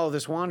during all of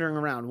this wandering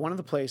around, one of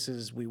the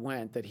places we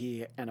went that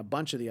he and a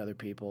bunch of the other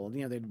people,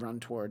 they'd run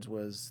towards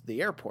was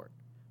the airport.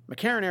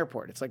 McCarran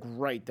Airport. It's like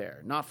right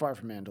there, not far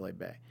from Mandalay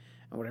Bay.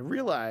 And what I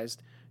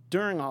realized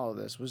during all of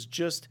this was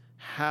just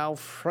how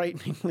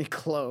frighteningly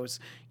close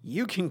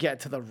you can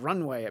get to the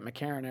runway at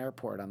McCarran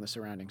Airport on the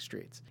surrounding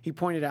streets. He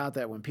pointed out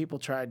that when people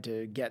tried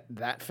to get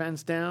that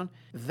fence down,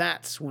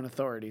 that's when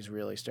authorities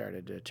really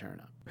started to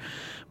turn up.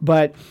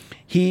 But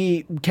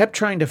he kept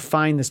trying to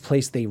find this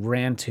place they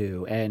ran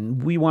to,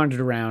 and we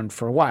wandered around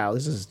for a while.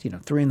 This is,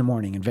 3 a.m.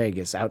 in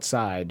Vegas,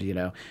 outside,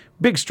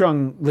 big,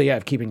 strong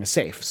Liev keeping us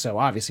safe. So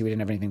obviously we didn't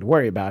have anything to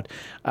worry about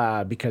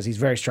because he's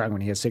very strong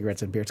when he has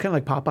cigarettes and beer. It's kind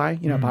of like Popeye.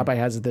 Popeye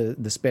has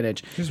the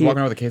spinach. He's walking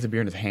around with a case of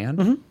beer in his hand?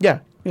 Mm-hmm. Yeah.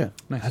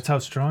 Nice. That's how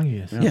strong he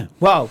is. Yeah.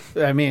 Well,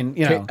 I mean,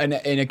 And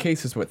a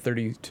case is what,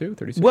 32,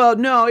 36? Well,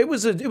 no, it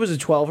was a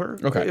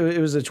 12er. Okay. It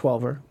was a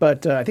 12er.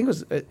 But I think it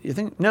was,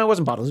 no, it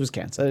wasn't bottles. It was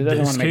cans. I don't This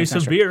want to make case it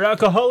of beer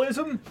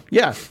alcoholism?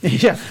 Yeah.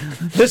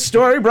 This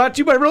story brought to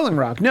you by Rolling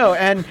Rock. No,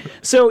 and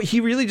so he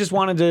really just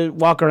wanted to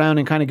walk around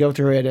and kind of go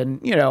through it. And,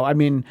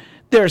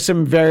 there are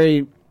some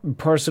very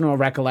personal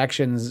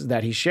recollections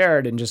that he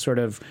shared and just sort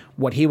of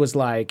what he was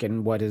like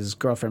and what his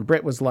girlfriend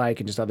Britt was like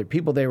and just other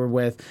people they were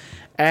with.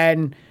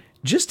 And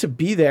just to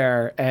be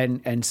there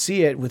and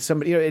see it with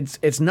somebody,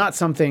 it's not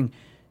something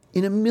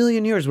in a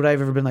million years would I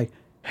have ever been like,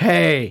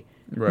 hey,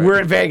 right, we're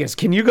in Vegas.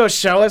 Can you go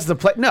show us the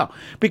place? No,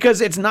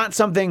 because it's not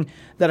something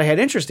that I had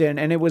interest in.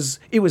 And it was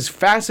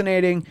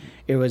fascinating.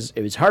 It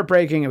was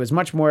heartbreaking. It was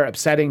much more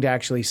upsetting to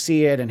actually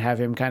see it and have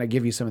him kind of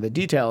give you some of the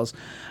details.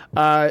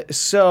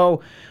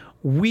 So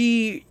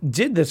we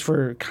did this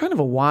for kind of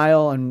a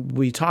while and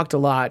we talked a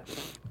lot.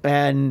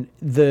 And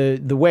the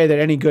way that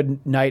any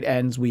good night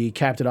ends, we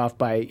capped it off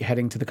by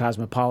heading to the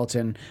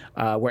Cosmopolitan,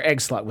 where Egg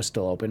Slut was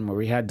still open, where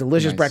we had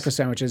delicious breakfast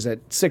sandwiches at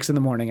 6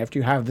 a.m. after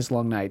you have this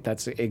long night.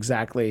 That's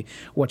exactly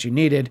what you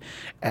needed.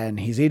 And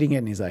he's eating it,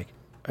 and he's like,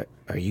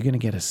 are you going to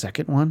get a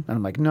second one? And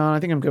I'm like, no,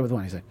 I think I'm good with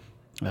one. He's like,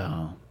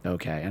 oh,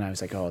 okay. And I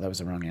was like, oh, that was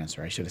the wrong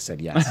answer. I should have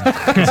said yes.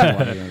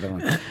 I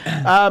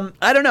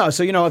don't know.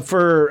 So,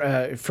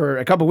 for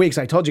a couple weeks,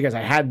 I told you guys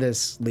I had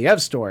this Liev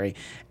story,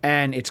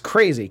 and it's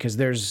crazy because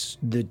there's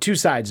the two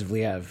sides of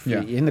Liev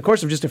in the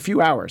course of just a few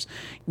hours.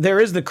 There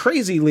is the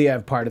crazy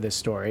Liev part of this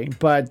story,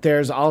 but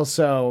there's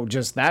also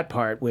just that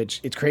part, which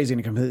it's crazy in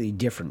a completely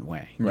different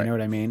way. You know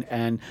what I mean?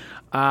 And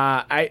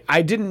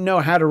I didn't know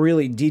how to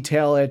really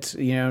detail it,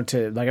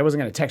 I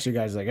wasn't going to text you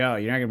guys like, oh,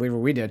 you're not going to believe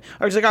what we did.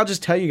 I was like, I'll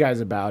just tell you guys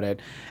about it.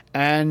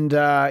 And,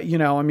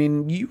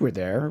 you were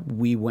there.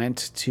 We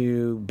went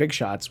to Big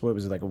Shots, what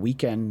was it, like a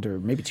weekend or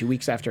maybe 2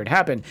 weeks after it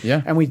happened.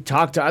 Yeah. And we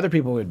talked to other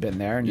people who had been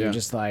there, and you're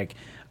just like,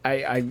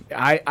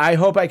 I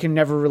hope I can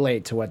never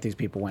relate to what these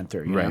people went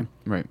through. You know?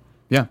 Right.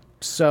 Yeah.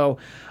 So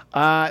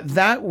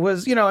that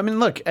was,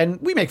 look, and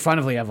we make fun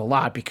of Liev a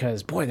lot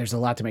because, boy, there's a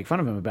lot to make fun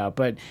of him about.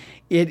 But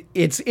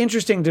it's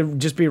interesting to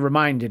just be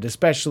reminded,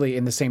 especially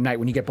in the same night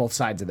when you get both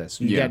sides of this.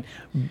 You get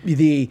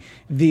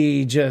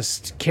the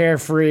just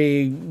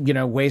carefree,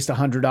 waste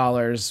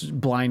 $100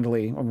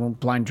 blindly or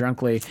blind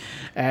drunkly,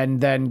 and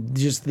then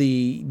just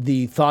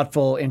the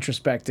thoughtful,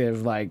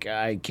 introspective, like,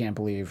 I can't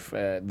believe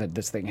that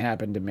this thing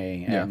happened to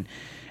me. And,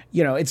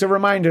 it's a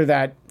reminder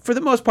that for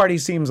the most part, he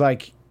seems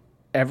like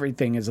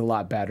everything is a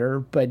lot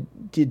better, but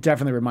it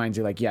definitely reminds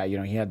you, like, he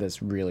had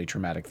this really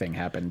traumatic thing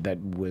happen that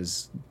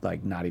was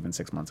like not even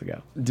 6 months ago.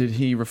 Did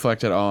he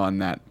reflect at all on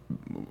that?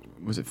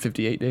 Was it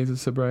 58 days of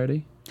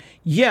sobriety?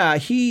 Yeah,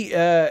 he,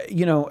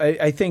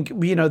 I think,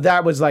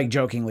 that was like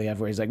jokingly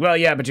where he's like, well,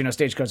 yeah, but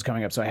Stagecoach's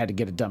coming up, so I had to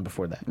get it done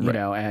before that,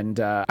 and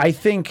I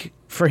think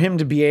for him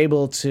to be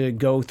able to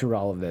go through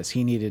all of this,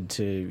 he needed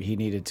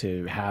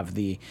to have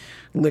the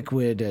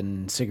liquid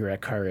and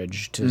cigarette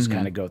courage to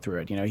kind of go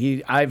through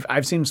it.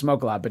 I've seen him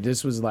smoke a lot, but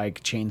this was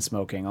like chain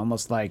smoking,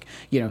 almost like,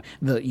 you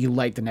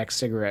light the next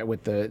cigarette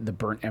with the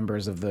burnt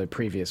embers of the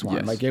previous one.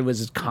 Yes. Like it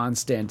was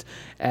constant,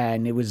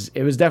 and it was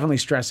definitely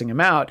stressing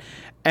him out.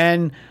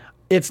 And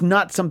it's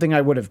not something I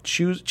would have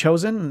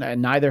chosen.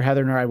 Neither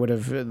Heather nor I would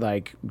have,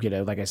 like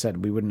I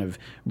said, we wouldn't have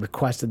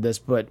requested this,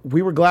 but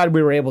we were glad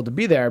we were able to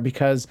be there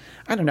because,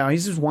 I don't know,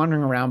 he's just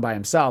wandering around by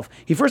himself.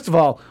 He, first of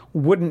all,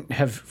 wouldn't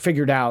have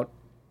figured out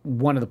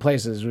one of the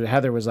places.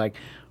 Heather was like,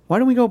 why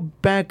don't we go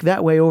back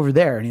that way over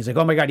there? And he's like,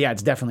 oh my God, yeah,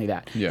 it's definitely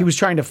that. Yeah. He was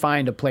trying to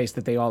find a place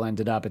that they all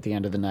ended up at the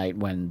end of the night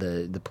when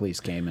the police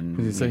came. And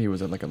did he say he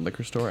was at like a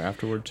liquor store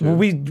afterward too? Well,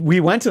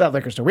 we went to that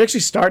liquor store. We actually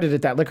started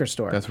at that liquor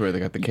store. That's where they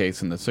got the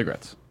case and the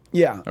cigarettes.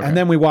 Yeah, okay. And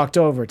then we walked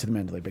over to the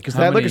Mandalay Bay because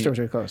that liquor store was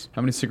very close.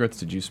 How many cigarettes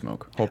did you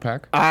smoke? Whole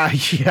pack?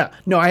 Yeah.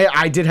 No,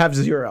 I did have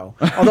 0.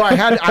 Although I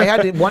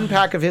had 1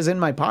 pack of his in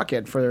my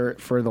pocket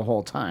for the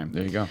whole time.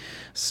 There you go.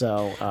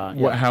 So,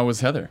 how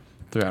was Heather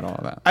throughout all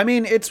of that? I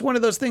mean, it's one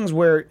of those things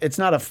where it's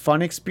not a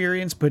fun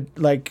experience, but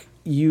like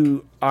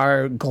you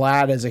are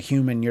glad as a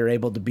human you're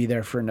able to be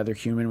there for another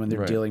human when they're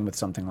Right. dealing with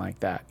something like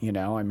that.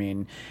 I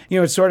mean,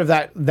 it's sort of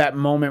that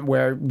moment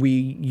where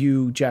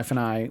you, Jeff and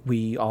I,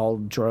 we all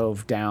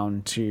drove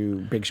down to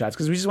Big Shots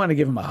because we just wanted to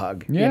give him a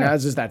hug. Yeah.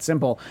 It's just that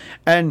simple.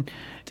 And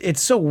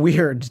it's so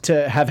weird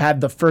to have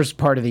had the first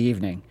part of the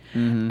evening.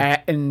 Mm-hmm.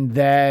 And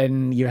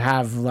then you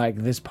have like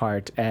this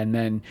part, and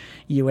then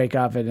you wake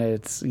up and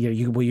it's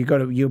you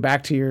go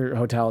back to your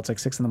hotel. It's like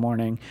 6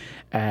 a.m,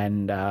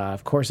 and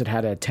of course it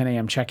had a 10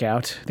 a.m.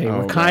 checkout. They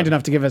were kind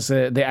enough to give us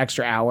the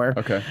extra hour.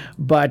 Okay,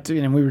 but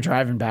we were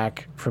driving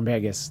back from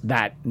Vegas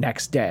that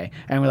next day,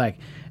 and we're like,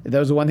 that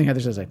was the one thing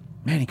Heather says, like,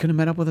 man, he couldn't have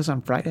met up with us on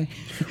Friday.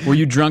 Were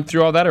you drunk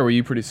through all that, or were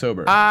you pretty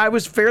sober? I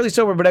was fairly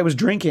sober, but I was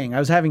drinking. I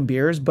was having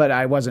beers, but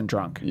I wasn't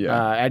drunk.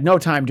 Yeah. At no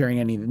time during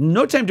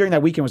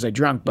that weekend was I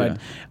drunk, but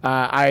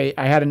I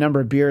had a number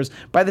of beers.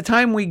 By the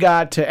time we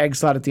got to Egg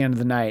Slot at the end of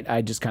the night,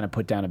 I just kind of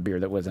put down a beer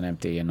that wasn't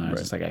empty, and I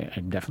was just like,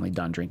 I'm definitely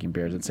done drinking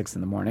beers at 6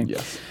 a.m.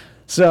 Yes.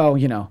 So,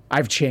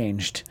 I've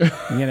changed.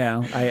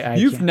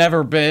 You've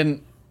never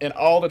been, in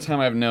all the time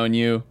I've known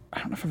you, I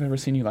don't know if I've ever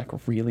seen you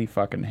like really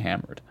fucking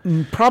hammered.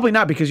 Probably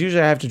not, because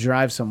usually I have to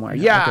drive somewhere.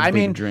 Like a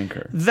big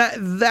drinker.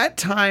 That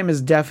time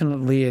is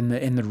definitely in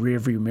the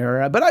rearview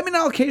mirror. But I mean,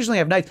 I'll occasionally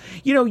have nights.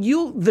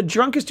 The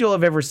drunkest you'll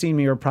have ever seen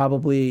me are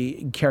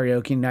probably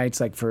karaoke nights,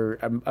 like for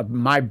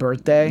my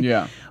birthday.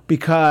 Yeah.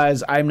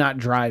 Because I'm not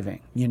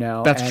driving.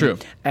 That's true.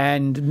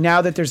 And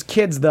now that there's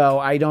kids, though,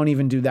 I don't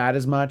even do that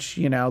as much.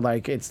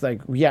 Like it's like,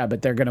 yeah,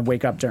 but they're gonna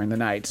wake up during the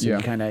night, so you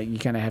kind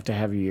of have to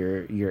have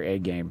your A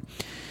game.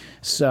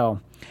 So.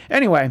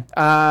 Anyway,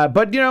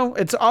 but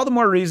it's all the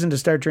more reason to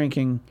start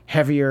drinking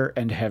heavier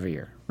and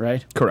heavier,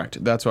 right?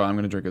 Correct. That's why I'm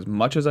going to drink as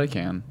much as I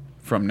can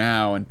from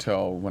now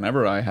until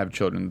whenever I have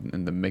children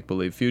in the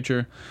make-believe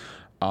future.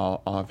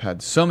 I'll have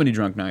had so many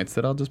drunk nights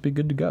that I'll just be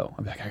good to go.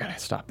 I'm like, I got to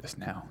stop this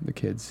now. The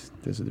kids,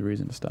 this is the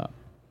reason to stop.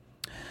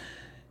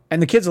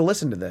 And the kids will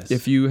listen to this.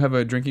 If you have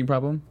a drinking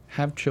problem,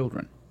 have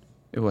children.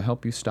 It will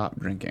help you stop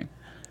drinking.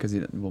 Because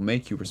it will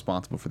make you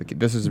responsible for the kid.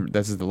 This is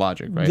the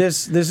logic, right?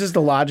 This is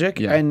the logic,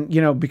 Yeah.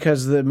 and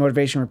because the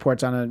motivation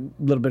report's on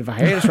a little bit of a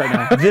hiatus right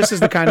now. This is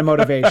the kind of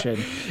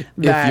motivation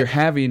that if you're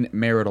having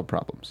marital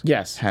problems,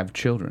 yes, have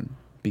children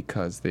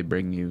because they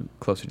bring you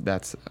closer.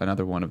 That's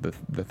another one of the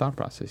thought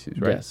processes,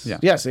 right? Yes,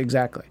 yes,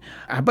 exactly.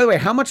 By the way,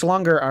 how much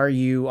longer are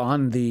you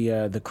on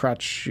the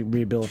crutch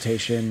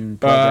rehabilitation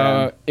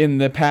program? In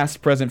the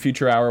past, present,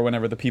 future hour,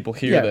 whenever the people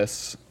hear Yeah.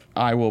 this,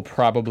 I will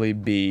probably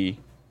be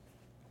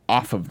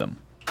off of them.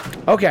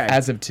 Okay.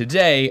 As of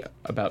today,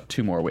 about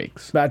 2 more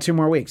weeks. About 2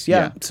 more weeks. Yeah.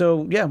 Yeah. So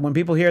when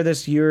people hear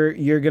this,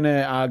 you're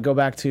gonna go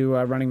back to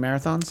running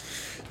marathons.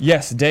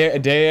 Yes, the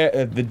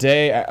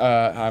day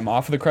I'm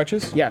off of the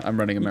crutches. Yeah. I'm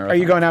running a marathon. Are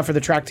you going out for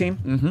the track team?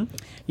 Mm-hmm.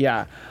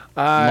 Yeah.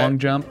 Long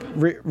jump?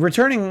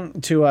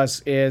 Returning to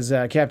us is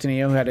Captain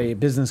EO, who had a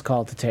business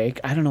call to take.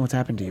 I don't know what's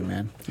happened to you,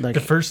 man. Like The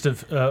first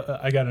of,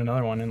 I got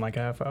another one in like a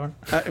half hour.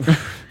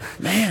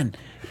 man.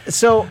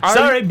 So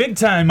Sorry, big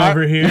time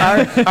over here.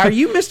 Are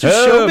you Mr.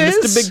 Oh, Showbiz?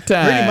 Mr. Big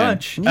Time. Pretty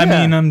much. Yeah. I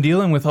mean, I'm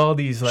dealing with all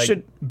these like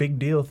Should- big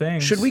deal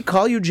things. Should we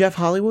call you Jeff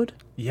Hollywood?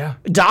 Yeah.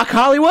 Doc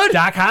Hollywood?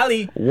 Doc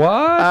Holly.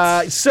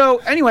 What? So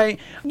anyway,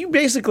 you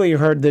basically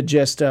heard the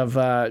gist of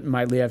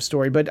my Liev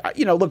story, but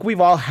look,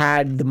 we've all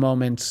had the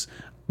moments.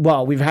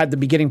 Well, we've had the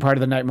beginning part of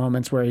the night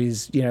moments where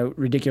he's,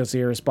 ridiculously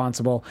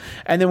irresponsible.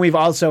 And then we've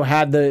also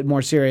had the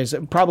more serious,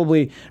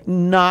 probably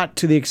not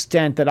to the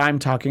extent that I'm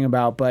talking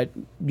about, but,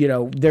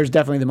 there's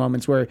definitely the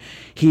moments where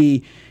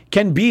he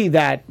can be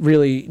that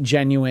really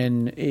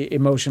genuine,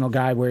 emotional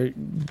guy where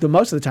the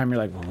most of the time you're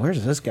like, well,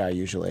 where's this guy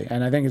usually?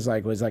 And I think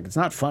it's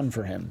not fun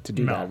for him to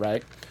do that,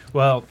 right?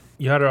 Well,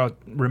 you got to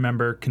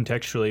remember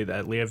contextually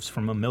that Liev's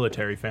from a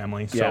military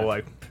family, so Yeah.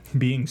 like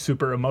being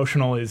super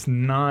emotional is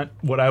not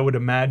what I would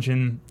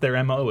imagine their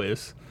MO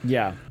is.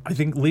 Yeah. I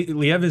think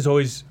Liev has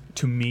always,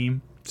 to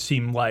me,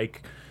 seemed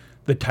like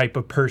the type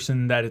of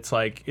person that it's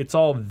like it's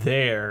all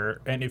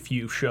there, and if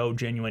you show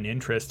genuine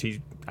interest,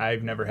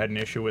 I've never had an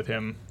issue with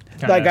him.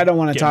 Like, I don't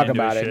want to getting talk into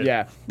about his it, shit.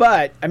 yeah.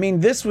 But, I mean,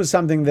 this was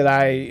something that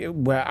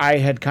I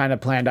had kind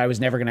of planned. I was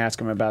never going to ask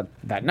him about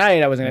that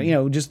night. I was going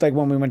to, just like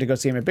when we went to go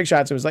see him at Big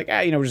Shots, it was like,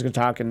 we're just going to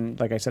talk. And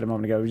like I said a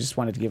moment ago, we just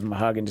wanted to give him a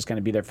hug and just kind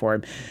of be there for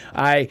him.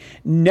 I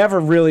never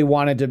really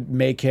wanted to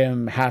make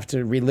him have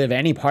to relive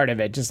any part of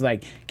it. Just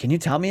like, can you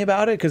tell me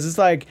about it? Because it's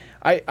like,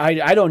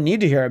 I don't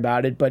need to hear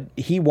about it, but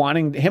him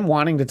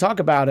wanting to talk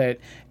about it.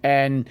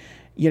 And,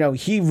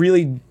 he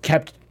really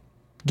kept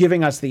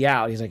giving us the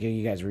out. He's like,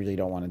 you guys really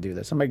don't want to do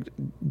this. I'm like,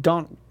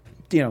 don't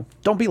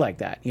be like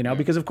that,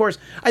 because of course,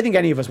 I think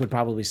any of us would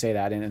probably say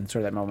that in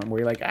sort of that moment where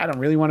you're like, I don't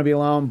really want to be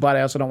alone, but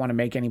I also don't want to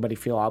make anybody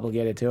feel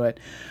obligated to it.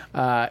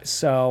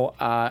 So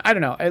I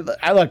don't know.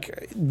 I look,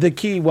 the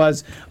key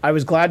was I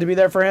was glad to be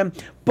there for him,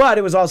 but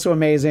it was also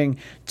amazing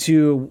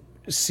to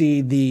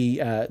see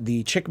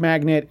the chick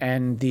magnet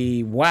and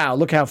the, wow,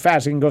 look how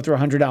fast I can go through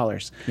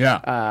 $100.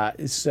 Yeah.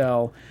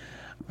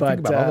 But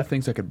Think about all the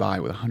things I could buy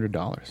with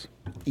 $100.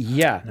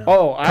 yeah.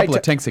 Oh, A couple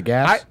of tanks of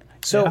gas.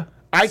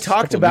 I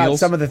talked Couple of about meals.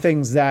 some of the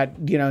things that,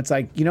 it's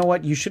like, you know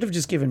what? You should have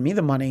just given me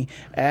the money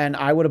and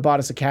I would have bought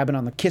us a cabin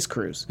on the Kiss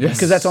Cruise. Yes.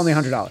 Because that's only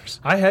 $100.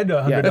 I had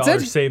 $100 That's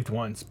it? saved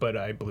once, but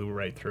I blew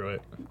right through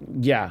it.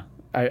 Yeah.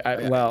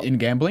 Well, In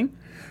gambling?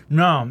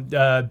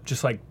 No,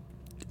 just like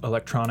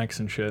electronics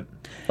and shit.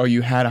 Oh,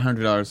 you had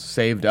 $100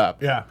 saved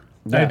up. Yeah.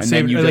 Yeah. And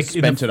then you just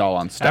spent it all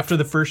on stuff. After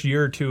the first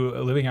year or two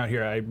living out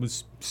here, I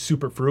was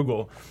super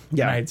frugal.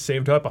 Yeah. And I had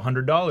saved up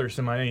 $100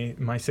 in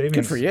my savings.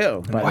 good for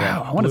you. But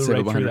Wow, I want to Blew save right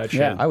up through 100. that shit.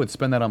 Yeah. I would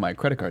spend that on my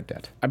credit card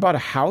debt. I bought a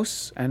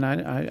house, and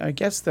I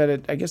guess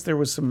there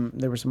was some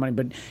money,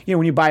 but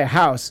when you buy a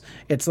house,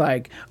 it's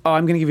like, oh,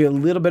 I'm going to give you a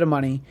little bit of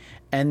money,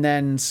 and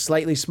then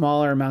slightly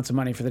smaller amounts of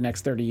money for the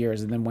next 30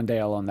 years, and then one day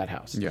I'll own that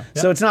house. Yeah.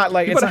 So it's not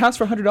like You it's bought a not, house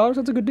for $100?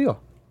 That's a good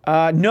deal.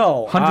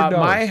 no. $100.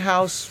 My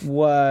house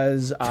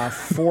was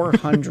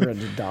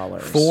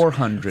 $400.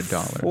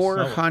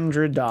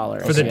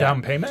 $400. For the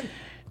down payment?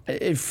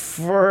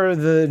 For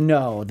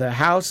the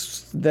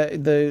house,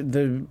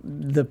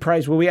 the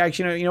price. Well, we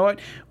actually, you know what?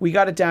 We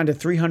got it down to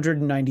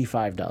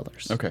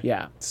 $395. Okay.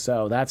 Yeah.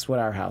 So that's what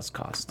our house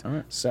cost. All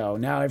right. So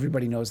now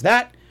everybody knows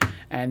that,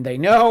 and they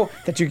know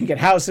that you can get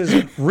houses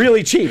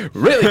really cheap.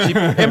 Really cheap.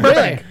 In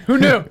Burbank. Who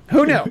knew?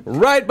 Who knew?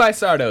 Right by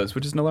Sardo's,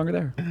 which is no longer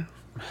there.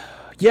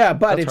 Yeah,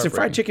 but That's it's a fried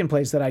heartbreaking. chicken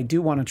place that I do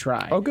want to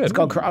try. Oh, good. It's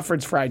called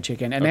Crawford's Fried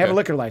Chicken, and they have a Okay.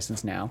 liquor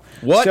license now.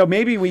 What? So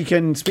maybe we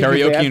can speak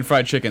Karaoke and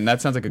fried chicken.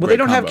 That sounds like a Well, great they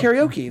don't have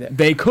combo. karaoke.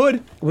 They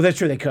could. Well, that's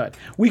true. They could.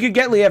 We could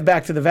get Liev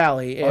back to the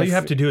valley. All you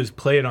have to do is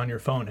play it on your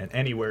phone, and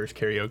anywhere is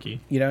karaoke.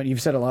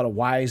 You've said a lot of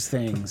wise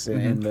things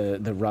in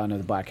the run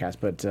of the Bladtcast,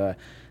 but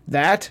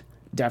that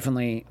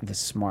definitely the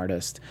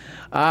smartest.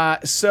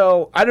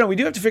 So I don't know. We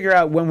do have to figure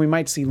out when we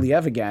might see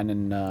Liev again.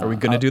 And Are we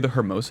going to do the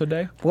Hermosa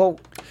day? Well,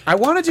 I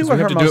want to do a We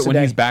have to do it Hermosa when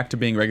day he's back to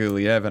being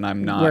regularly Liev and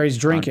I'm not where he's on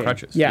drinking.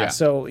 crutches. Yeah.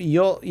 So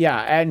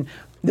and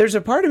there's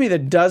a part of me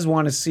that does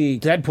want to see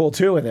Deadpool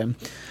 2 with him.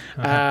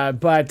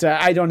 But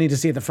I don't need to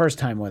see it the first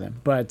time with him.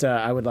 But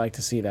I would like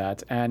to see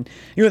that, and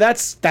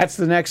that's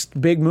the next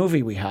big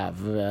movie we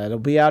have. It'll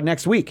be out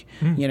next week.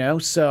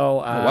 So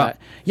wow.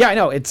 yeah, I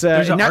know it's.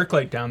 There's an not-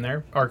 ArcLight down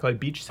there, ArcLight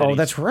Beach City. Oh,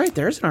 that's right.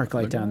 There's an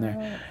ArcLight down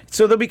there.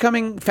 So they'll be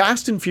coming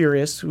Fast and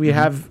Furious. We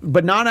have,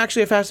 but not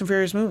actually a Fast and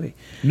Furious movie.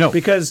 No.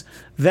 Because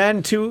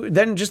then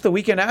just the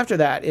weekend after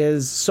that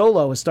is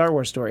Solo, a Star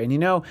Wars story.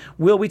 And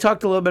Will, we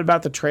talked a little bit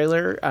about the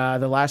trailer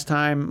the last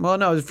time. Well,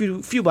 no, it was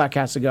a few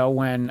Bladtcasts ago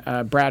when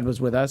Brad was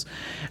with us,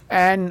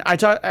 and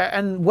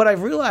and what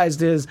I've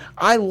realized is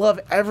I love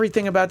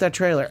everything about that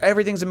trailer.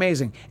 Everything's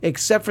amazing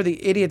except for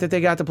the idiot that they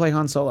got to play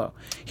Han Solo.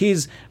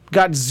 He's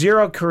got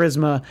zero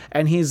charisma,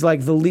 and he's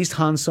like the least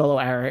Han Solo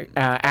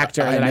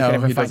actor that I know, could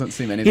ever he find. doesn't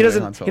seem anything He like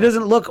doesn't. Han Solo. He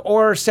doesn't look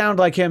or sound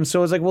like him.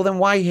 So it's like, well, then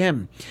why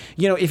him?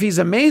 If he's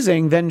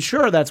amazing, then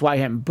sure, that's why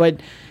him. But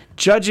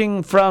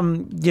judging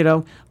from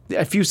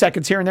a few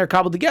seconds here and there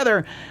cobbled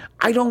together,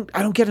 I don't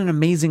get an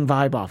amazing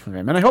vibe off of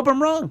him, and I hope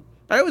I'm wrong.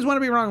 I always want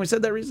to be wrong. We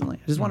said that recently.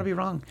 I just want to be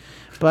wrong.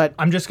 But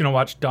I'm just gonna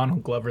watch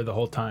Donald Glover the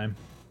whole time.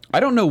 I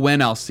don't know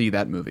when I'll see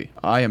that movie.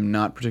 I am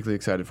not particularly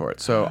excited for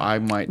it. So I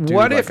might do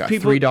What like if a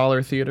people-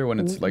 $3 theater when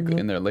it's like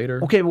in there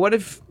later. okay, but what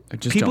if I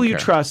just people don't you care.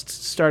 trust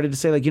started to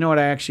say, like, you know what,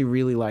 I actually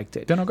really liked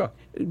it? Then I'll go.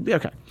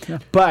 Okay.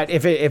 But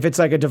if it's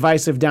like a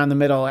divisive down the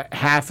middle,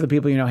 half the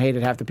people hate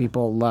it, half the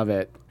people love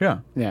it. Yeah.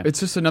 Yeah. It's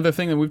just another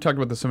thing that we've talked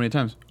about this so many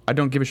times. I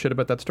don't give a shit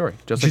about that story.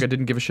 Just like I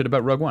didn't give a shit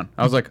about Rogue One.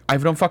 I was like, I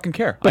don't fucking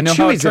care. I But know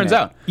how it Chewie's in turns it.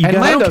 out. And I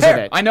don't Lando's in care.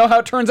 it. I know how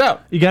it turns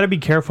out. You got to be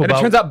careful And it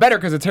about. turns out better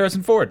because it's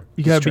Harrison Ford.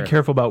 You got to true. be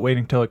careful about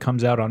waiting until it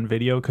comes out on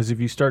video, because if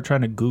you start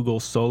trying to Google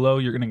Solo,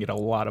 you're gonna get a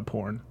lot of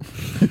porn.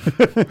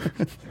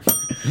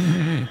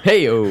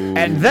 Hey-o.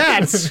 And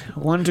that's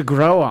one to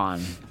grow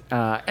on.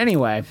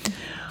 Anyway,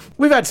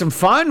 we've had some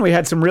fun. We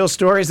had some real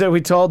stories that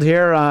we told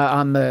here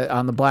on the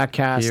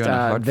Bladtcast Here on a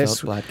heartfelt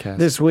this Bladtcast.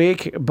 this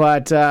week.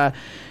 But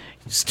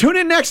tune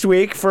in next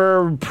week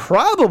for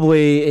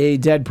probably a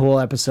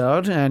Deadpool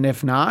episode, and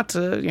if not,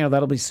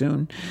 that'll be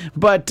soon.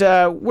 But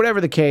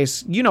whatever the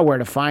case, you know where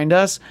to find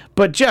us.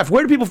 But Jeff,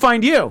 where do people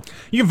find you?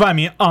 You can find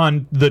me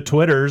on the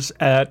Twitters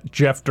at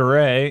Jeff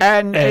DeRay,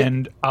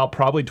 And- I'll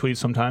probably tweet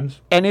sometimes.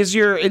 And is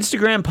your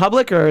Instagram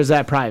public or is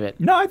that private?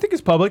 No, I think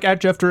it's public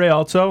at Jeff DeRay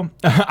also.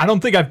 I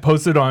don't think I've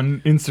posted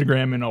on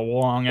Instagram in a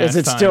long ass Is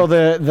it time. still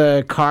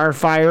the car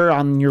fire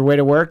on your way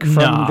to work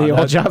from the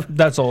old job?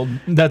 That's old.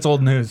 That's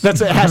old news.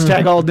 That's a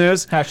hashtag old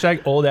news.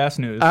 Hashtag old ass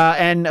news.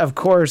 And of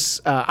course,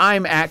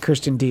 I'm at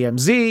Christian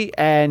DMZ,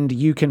 and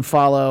you can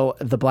follow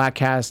the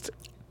Bladtcast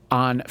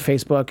on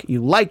Facebook.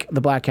 You like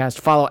the Bladtcast,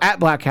 follow at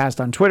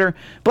Bladtcast on Twitter,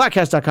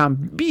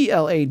 Bladtcast.com,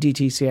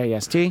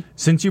 BLADTCAST.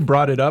 Since you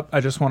brought it up, I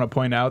just want to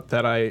point out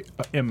that I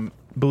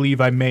believe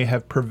I may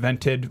have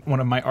prevented one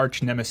of my arch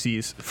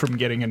nemeses from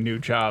getting a new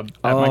job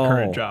at my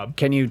current job.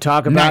 Can you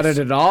talk about Nice.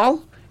 it at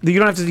all? You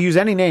don't have to use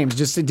any names.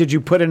 Just did you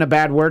put in a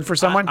bad word for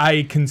someone?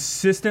 I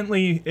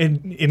consistently,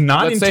 in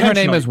not Let's say her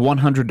name is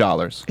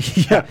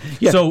 $100.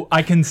 Yeah. So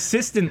I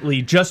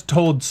consistently just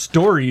told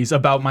stories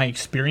about my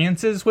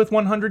experiences with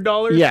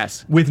 $100.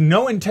 Yes. With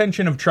no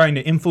intention of trying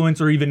to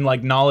influence or even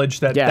like knowledge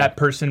that Yeah. that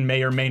person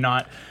may or may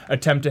not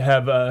attempt to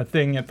have a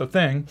thing at the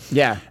thing.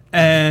 Yeah.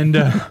 And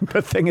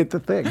The thing at the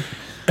thing.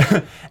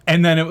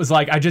 and then it was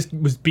like I just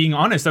was being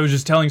honest. I was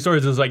just telling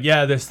stories. It was like,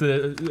 yeah,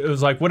 it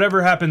was like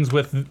whatever happens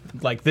with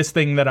like this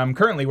thing that I'm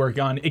currently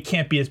working on, it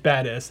can't be as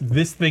bad as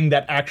this thing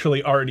that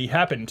actually already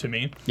happened to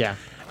me. Yeah.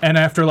 And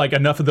after like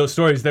enough of those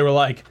stories, they were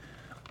like,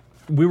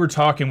 we were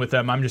talking with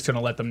them. I'm just going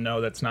to let them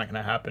know that's not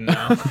going to happen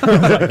now. I was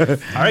like,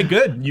 all right,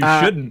 good. You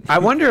shouldn't. I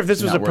wonder if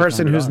this was Not a worth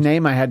person whose $100.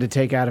 name I had to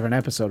take out of an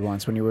episode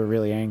once when you were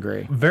really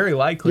angry. Very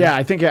likely. Yeah,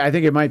 I think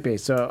it might be.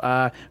 So,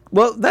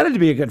 well, that'd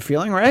be a good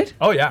feeling, right?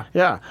 Oh, yeah.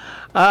 Yeah.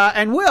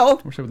 And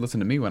Will. Wish they would listen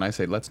to me when I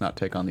say let's not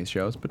take on these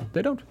shows, but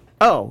they don't.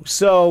 Oh,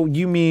 so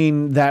you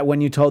mean that when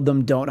you told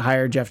them don't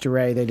hire Jeff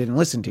DeRay, they didn't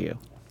listen to you?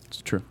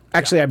 It's true.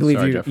 Actually, I believe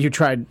Sorry, Jeff. you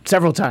tried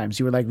several times.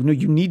 You were like, no,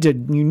 you need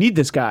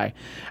this guy.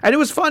 And it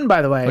was fun,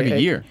 by the way. Like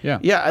a year, yeah.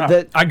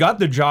 Yeah. I got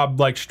the job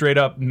like straight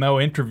up, no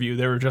interview.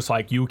 They were just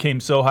like, you came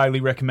so highly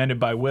recommended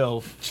by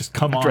Will. Just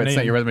come After on I in.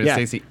 sent your resume Yeah.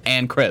 to Stacey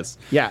and Chris.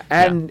 Yeah,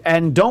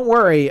 and don't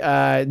worry,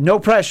 no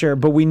pressure,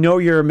 but we know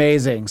you're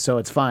amazing, so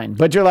it's fine.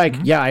 But you're like,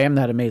 yeah, I am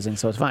that amazing,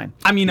 so it's fine.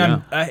 I mean,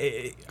 Yeah.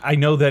 I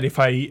know that if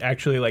I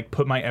actually like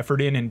put my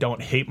effort in and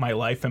don't hate my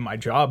life and my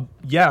job,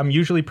 yeah, I'm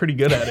usually pretty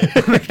good at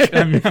it.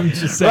 I'm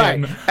just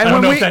saying. Right. I And don't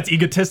when know we- if that's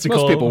egotistical.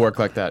 Most people work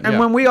like that. And yeah.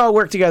 when we all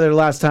worked together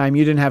last time,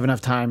 you didn't have enough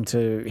time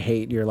to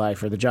hate your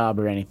life or the job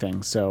or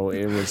anything, so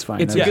it was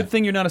fine. It's That a was- good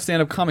thing you're not a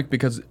stand-up comic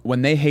because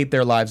when they hate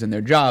their lives and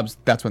their jobs,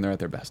 that's when they're at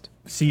their best.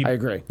 See, I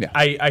agree. Yeah.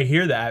 I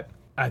hear that.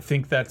 I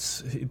think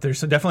there's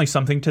definitely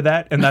something to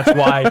that, and that's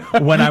why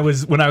when I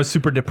was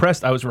super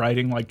depressed, I was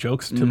writing like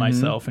jokes to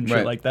myself and shit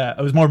right. like that.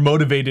 I was more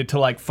motivated to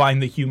like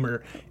find the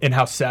humor in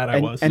how sad I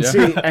was. And Yeah.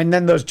 see, and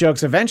then those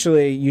jokes,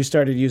 eventually, you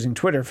started using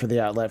Twitter for the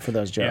outlet for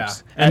those yeah,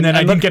 jokes. and then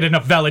I look, didn't get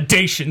enough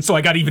validation, so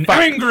I got even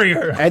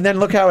angrier. And then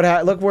look how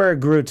look where it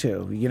grew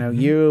to. You know,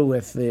 you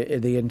with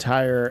the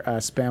entire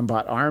spam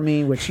bot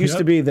army, which used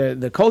to be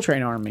the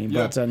Coltrane army,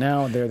 but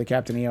now they're the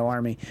Captain EO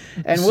army.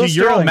 And Will See,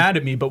 you're all Sterling- mad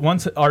at me, but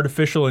once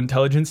artificial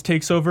intelligence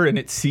takes over and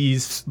it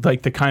sees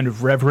like the kind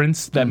of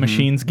reverence that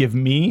machines give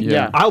me,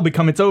 Yeah. I'll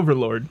become its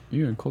overlord.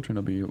 You and Coltrane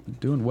will be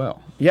doing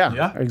well. Yeah,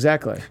 Yeah.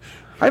 exactly.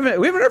 We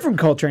haven't heard from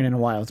Coltrane in a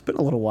while. It's been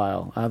a little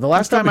while. The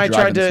last time probably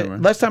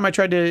I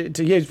tried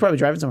to, yeah, he's probably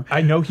driving somewhere.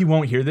 I know he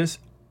won't hear this.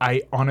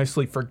 I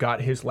honestly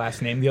forgot his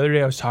last name. The other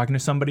day I was talking to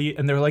somebody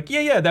and they were like,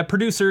 yeah, that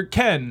producer,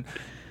 Ken.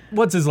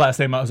 What's his last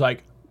name? I was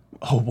like,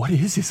 oh, what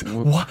is his?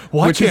 Why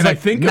Which can't is I like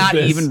think not of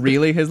this? even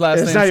really his last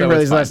name. It's not even so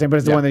really his fine. last name, but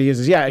it's the one that he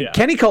uses. Yeah, Yeah.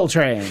 Kenny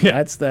Coltrane.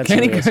 That's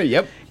Kenny. who it is.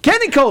 Yep.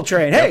 Kenny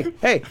Coltrane.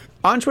 Hey,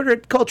 on Twitter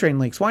at Coltrane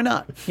Leaks. Why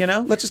not? You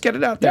know, let's just get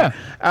it out there.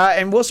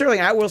 And Will Sterling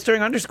at Will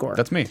Sterling _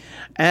 That's me.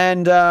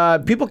 And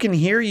people can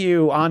hear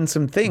you on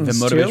some things.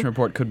 The motivation too.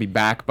 report could be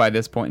back by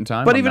this point in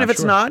time. But I'm even if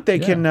it's sure. not, they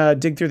Yeah. can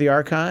dig through the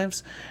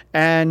archives.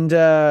 And,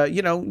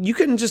 you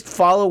can just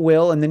follow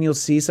Will, and then you'll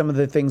see some of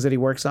the things that he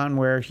works on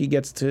where he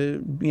gets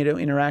to,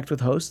 interact with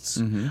hosts,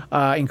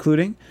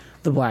 including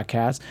the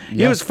Bladtcast.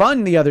 It was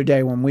fun the other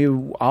day when we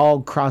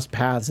all crossed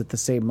paths at the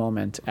same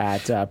moment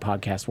at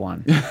Podcast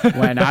One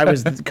when I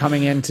was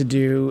coming in to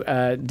do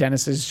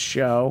Dennis's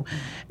show.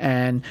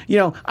 And,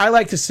 I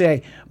like to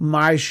say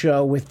my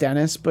show with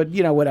Dennis, but,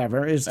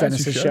 whatever. It's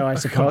Dennis's should. show, I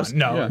Come suppose. on,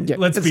 no, Yeah,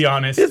 let's be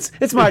honest.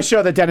 It's my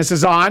show that Dennis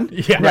is on.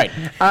 Yeah. Right.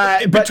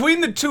 But Between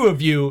the two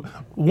of you,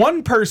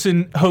 one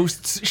person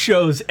hosts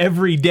shows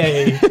every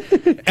day,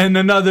 and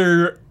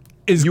another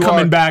is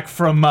coming are- back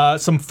from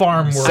some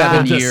farm work.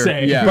 7 just year,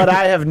 saying. yeah. but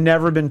I have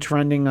never been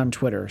trending on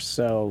Twitter,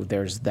 so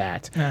there's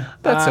that.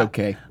 That's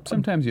okay.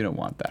 Sometimes you don't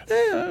want that.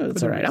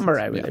 It's all right. I'm all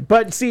right with it.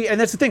 But see, and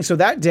that's the thing. So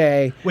that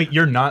day, Wait,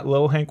 you're not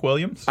Lil Hank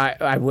Williams?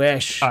 I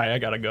wish. All right, I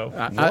gotta go.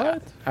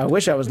 I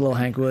wish I was Lil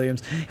Hank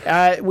Williams.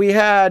 We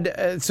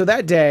had so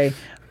that day,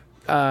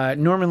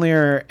 Norman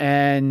Lear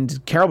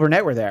and Carol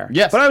Burnett were there.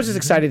 Yes. But I was just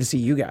excited to see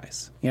you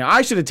guys.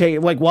 I should have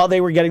taken while they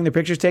were getting the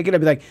pictures taken. I'd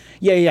be like,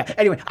 yeah.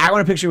 Anyway, I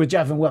want a picture with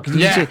Jeff and Will.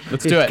 Yeah,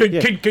 let's do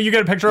it. Can you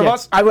get a picture of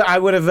us?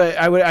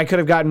 I could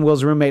have gotten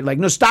Will's roommate like,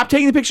 no, stop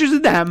taking the pictures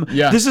of them.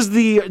 Yeah. This is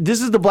the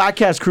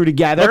Bladtcast crew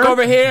together. Look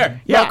over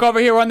here. Yeah. Look over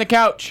here on the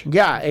couch.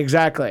 Yeah,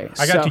 exactly.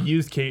 I got to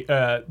use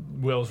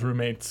Will's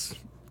roommate's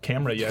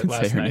camera yet Say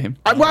last her night. name.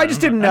 I just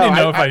didn't know. I didn't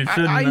know if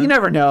I should. You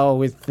never know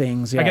with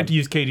things. Yeah. I got to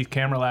use Katie's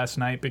camera last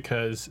night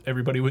because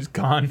everybody was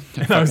gone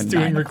and I was Fucking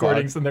doing 9 o'clock.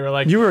 recordings and they were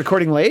like, You were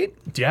recording late?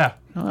 yeah,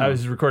 I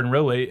was recording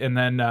real late and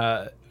then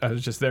I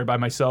was just there by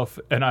myself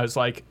and I was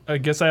like, I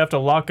guess I have to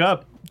lock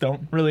up.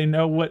 Don't really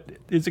know what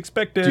is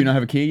expected. Do you not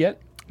have a key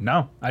yet?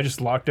 No, I just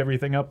locked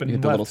everything up and You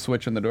hit the left. little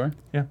switch on the door?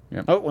 Yeah.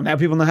 Oh, well, now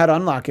people know how to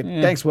unlock it.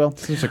 Thanks, Will.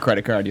 It's just a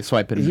credit card. You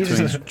swipe it in You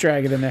between. just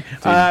drag it in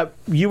there.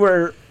 You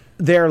were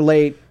there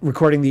late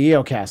recording the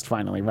EO cast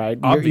finally, right?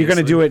 You're going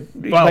to do it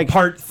well,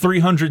 part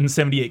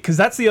 378, because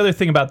that's the other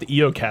thing about the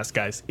EO cast,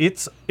 guys.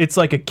 It's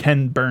like a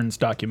Ken Burns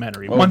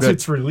documentary. Once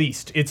it's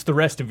released, it's the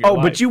rest of your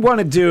life. But you want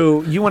to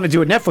do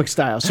it Netflix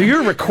style. So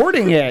you're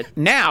recording it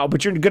now,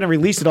 but you're going to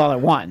release it all at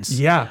once.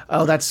 Yeah.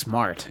 Oh, that's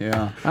smart.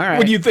 Yeah. All right.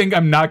 What do you think?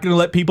 I'm not going to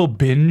let people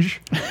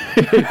binge?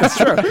 That's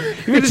true.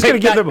 You're just going to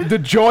give them the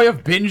joy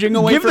of binging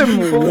away give from them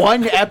people.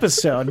 one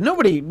episode.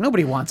 Nobody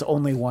wants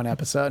only one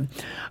episode.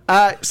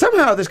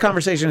 Somehow this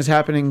conversation is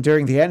happening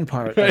during the end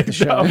part of the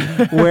show,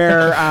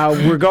 where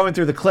we're going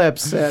through the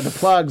clips, the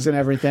plugs, and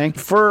everything.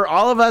 For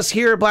all of us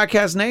here at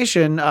Bladtcast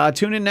Nation,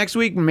 tune in next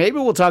week. Maybe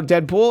we'll talk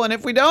Deadpool, and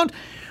if we don't,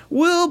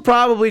 we'll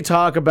probably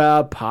talk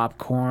about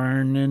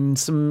popcorn and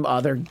some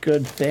other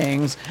good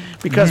things,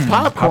 because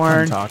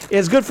popcorn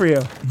is good for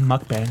you.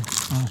 Mukbang.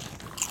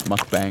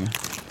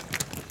 Mukbang.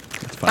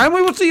 And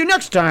we will see you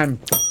next time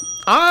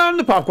on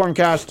the Popcorn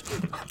Cast.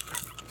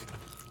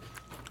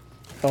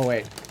 Oh,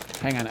 wait.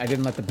 Hang on. I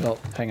didn't let the bell...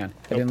 Hang on.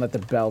 I didn't let the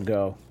bell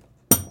go.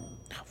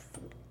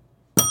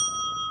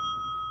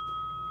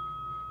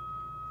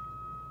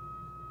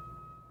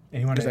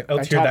 Anyone I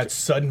else hear tapped that it.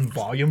 sudden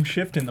volume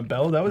shift in the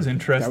bell? That was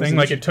interesting. That was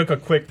Like it took a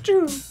quick...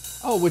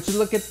 Oh, would you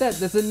look at that?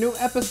 There's a new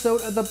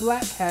episode of the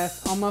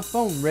Bladtcast on my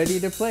phone,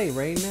 ready to play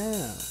right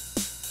now.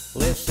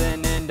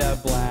 Listening to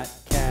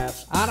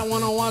Bladtcast. I don't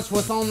wanna watch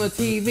what's on the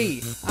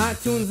TV.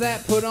 iTunes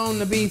app, put on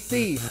the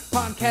BC.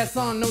 Podcast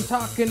on, no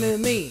talking to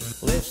me.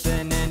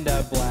 Listening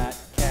to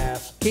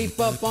Bladtcast. Keep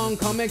up on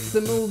comics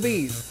and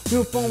movies.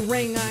 New phone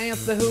ring, I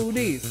answer who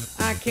these.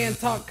 I can't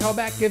talk, call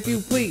back if you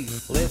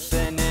please.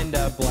 Listening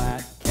to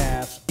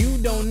Bladtcast. You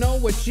don't know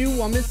what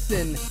you are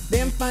missing.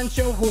 Damn fine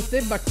show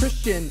hosted by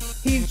Christian.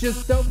 He's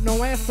just dope,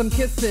 no ass I'm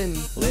kissing.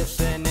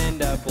 Listening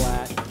to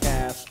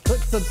Bladtcast.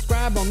 Click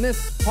subscribe on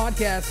this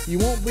podcast. You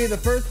won't be the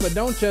first, but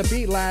don't you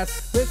be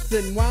last.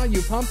 Listen while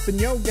you pumping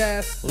your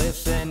gas.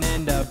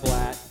 Listening to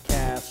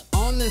Bladtcast.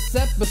 On this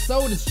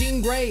episode is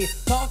Jean Grey,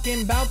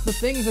 talking about the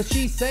things that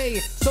she say.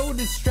 So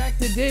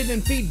distracted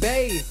didn't feed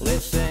Bay.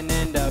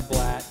 Listening to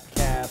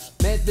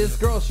Bladtcast. Met this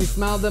girl, she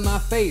smiled in my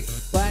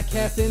face.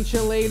 Bladtcast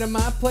insulated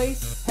my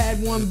place.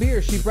 Had one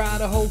beer, she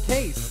brought a whole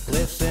case.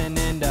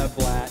 Listening to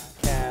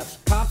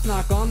Bladtcast. Cops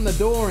knock on the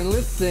door and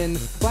listen.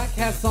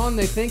 Bladtcast on,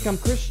 they think I'm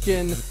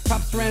Christian.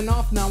 Cops ran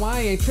off, now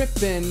I ain't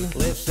tripping.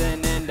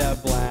 Listening to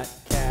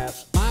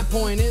Bladtcast. My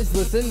point is,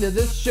 listen to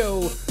this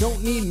show.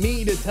 Don't need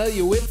me to tell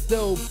you it's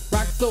dope.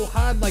 Rock so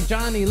hard like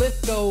Johnny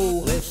Lithgow.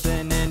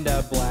 Listening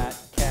to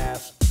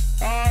Bladtcast.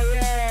 Oh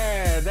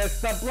yeah,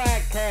 that's the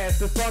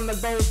Bladtcast. It's on the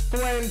Ghost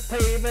Twin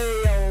TV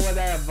or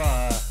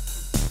whatever.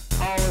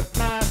 Oh, it's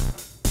not.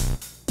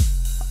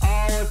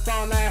 Oh, it's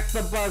on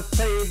AfterBuzz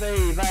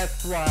TV.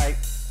 That's right.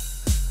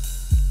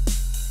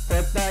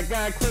 With that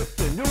guy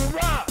Christian, you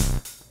rock.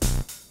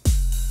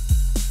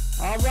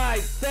 Alright,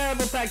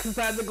 Sharable Texas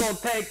had to go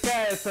take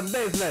care of some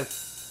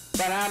business.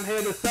 But I'm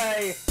here to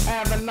say,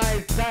 have a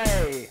nice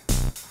day.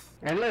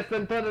 And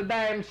listen to the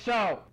damn show.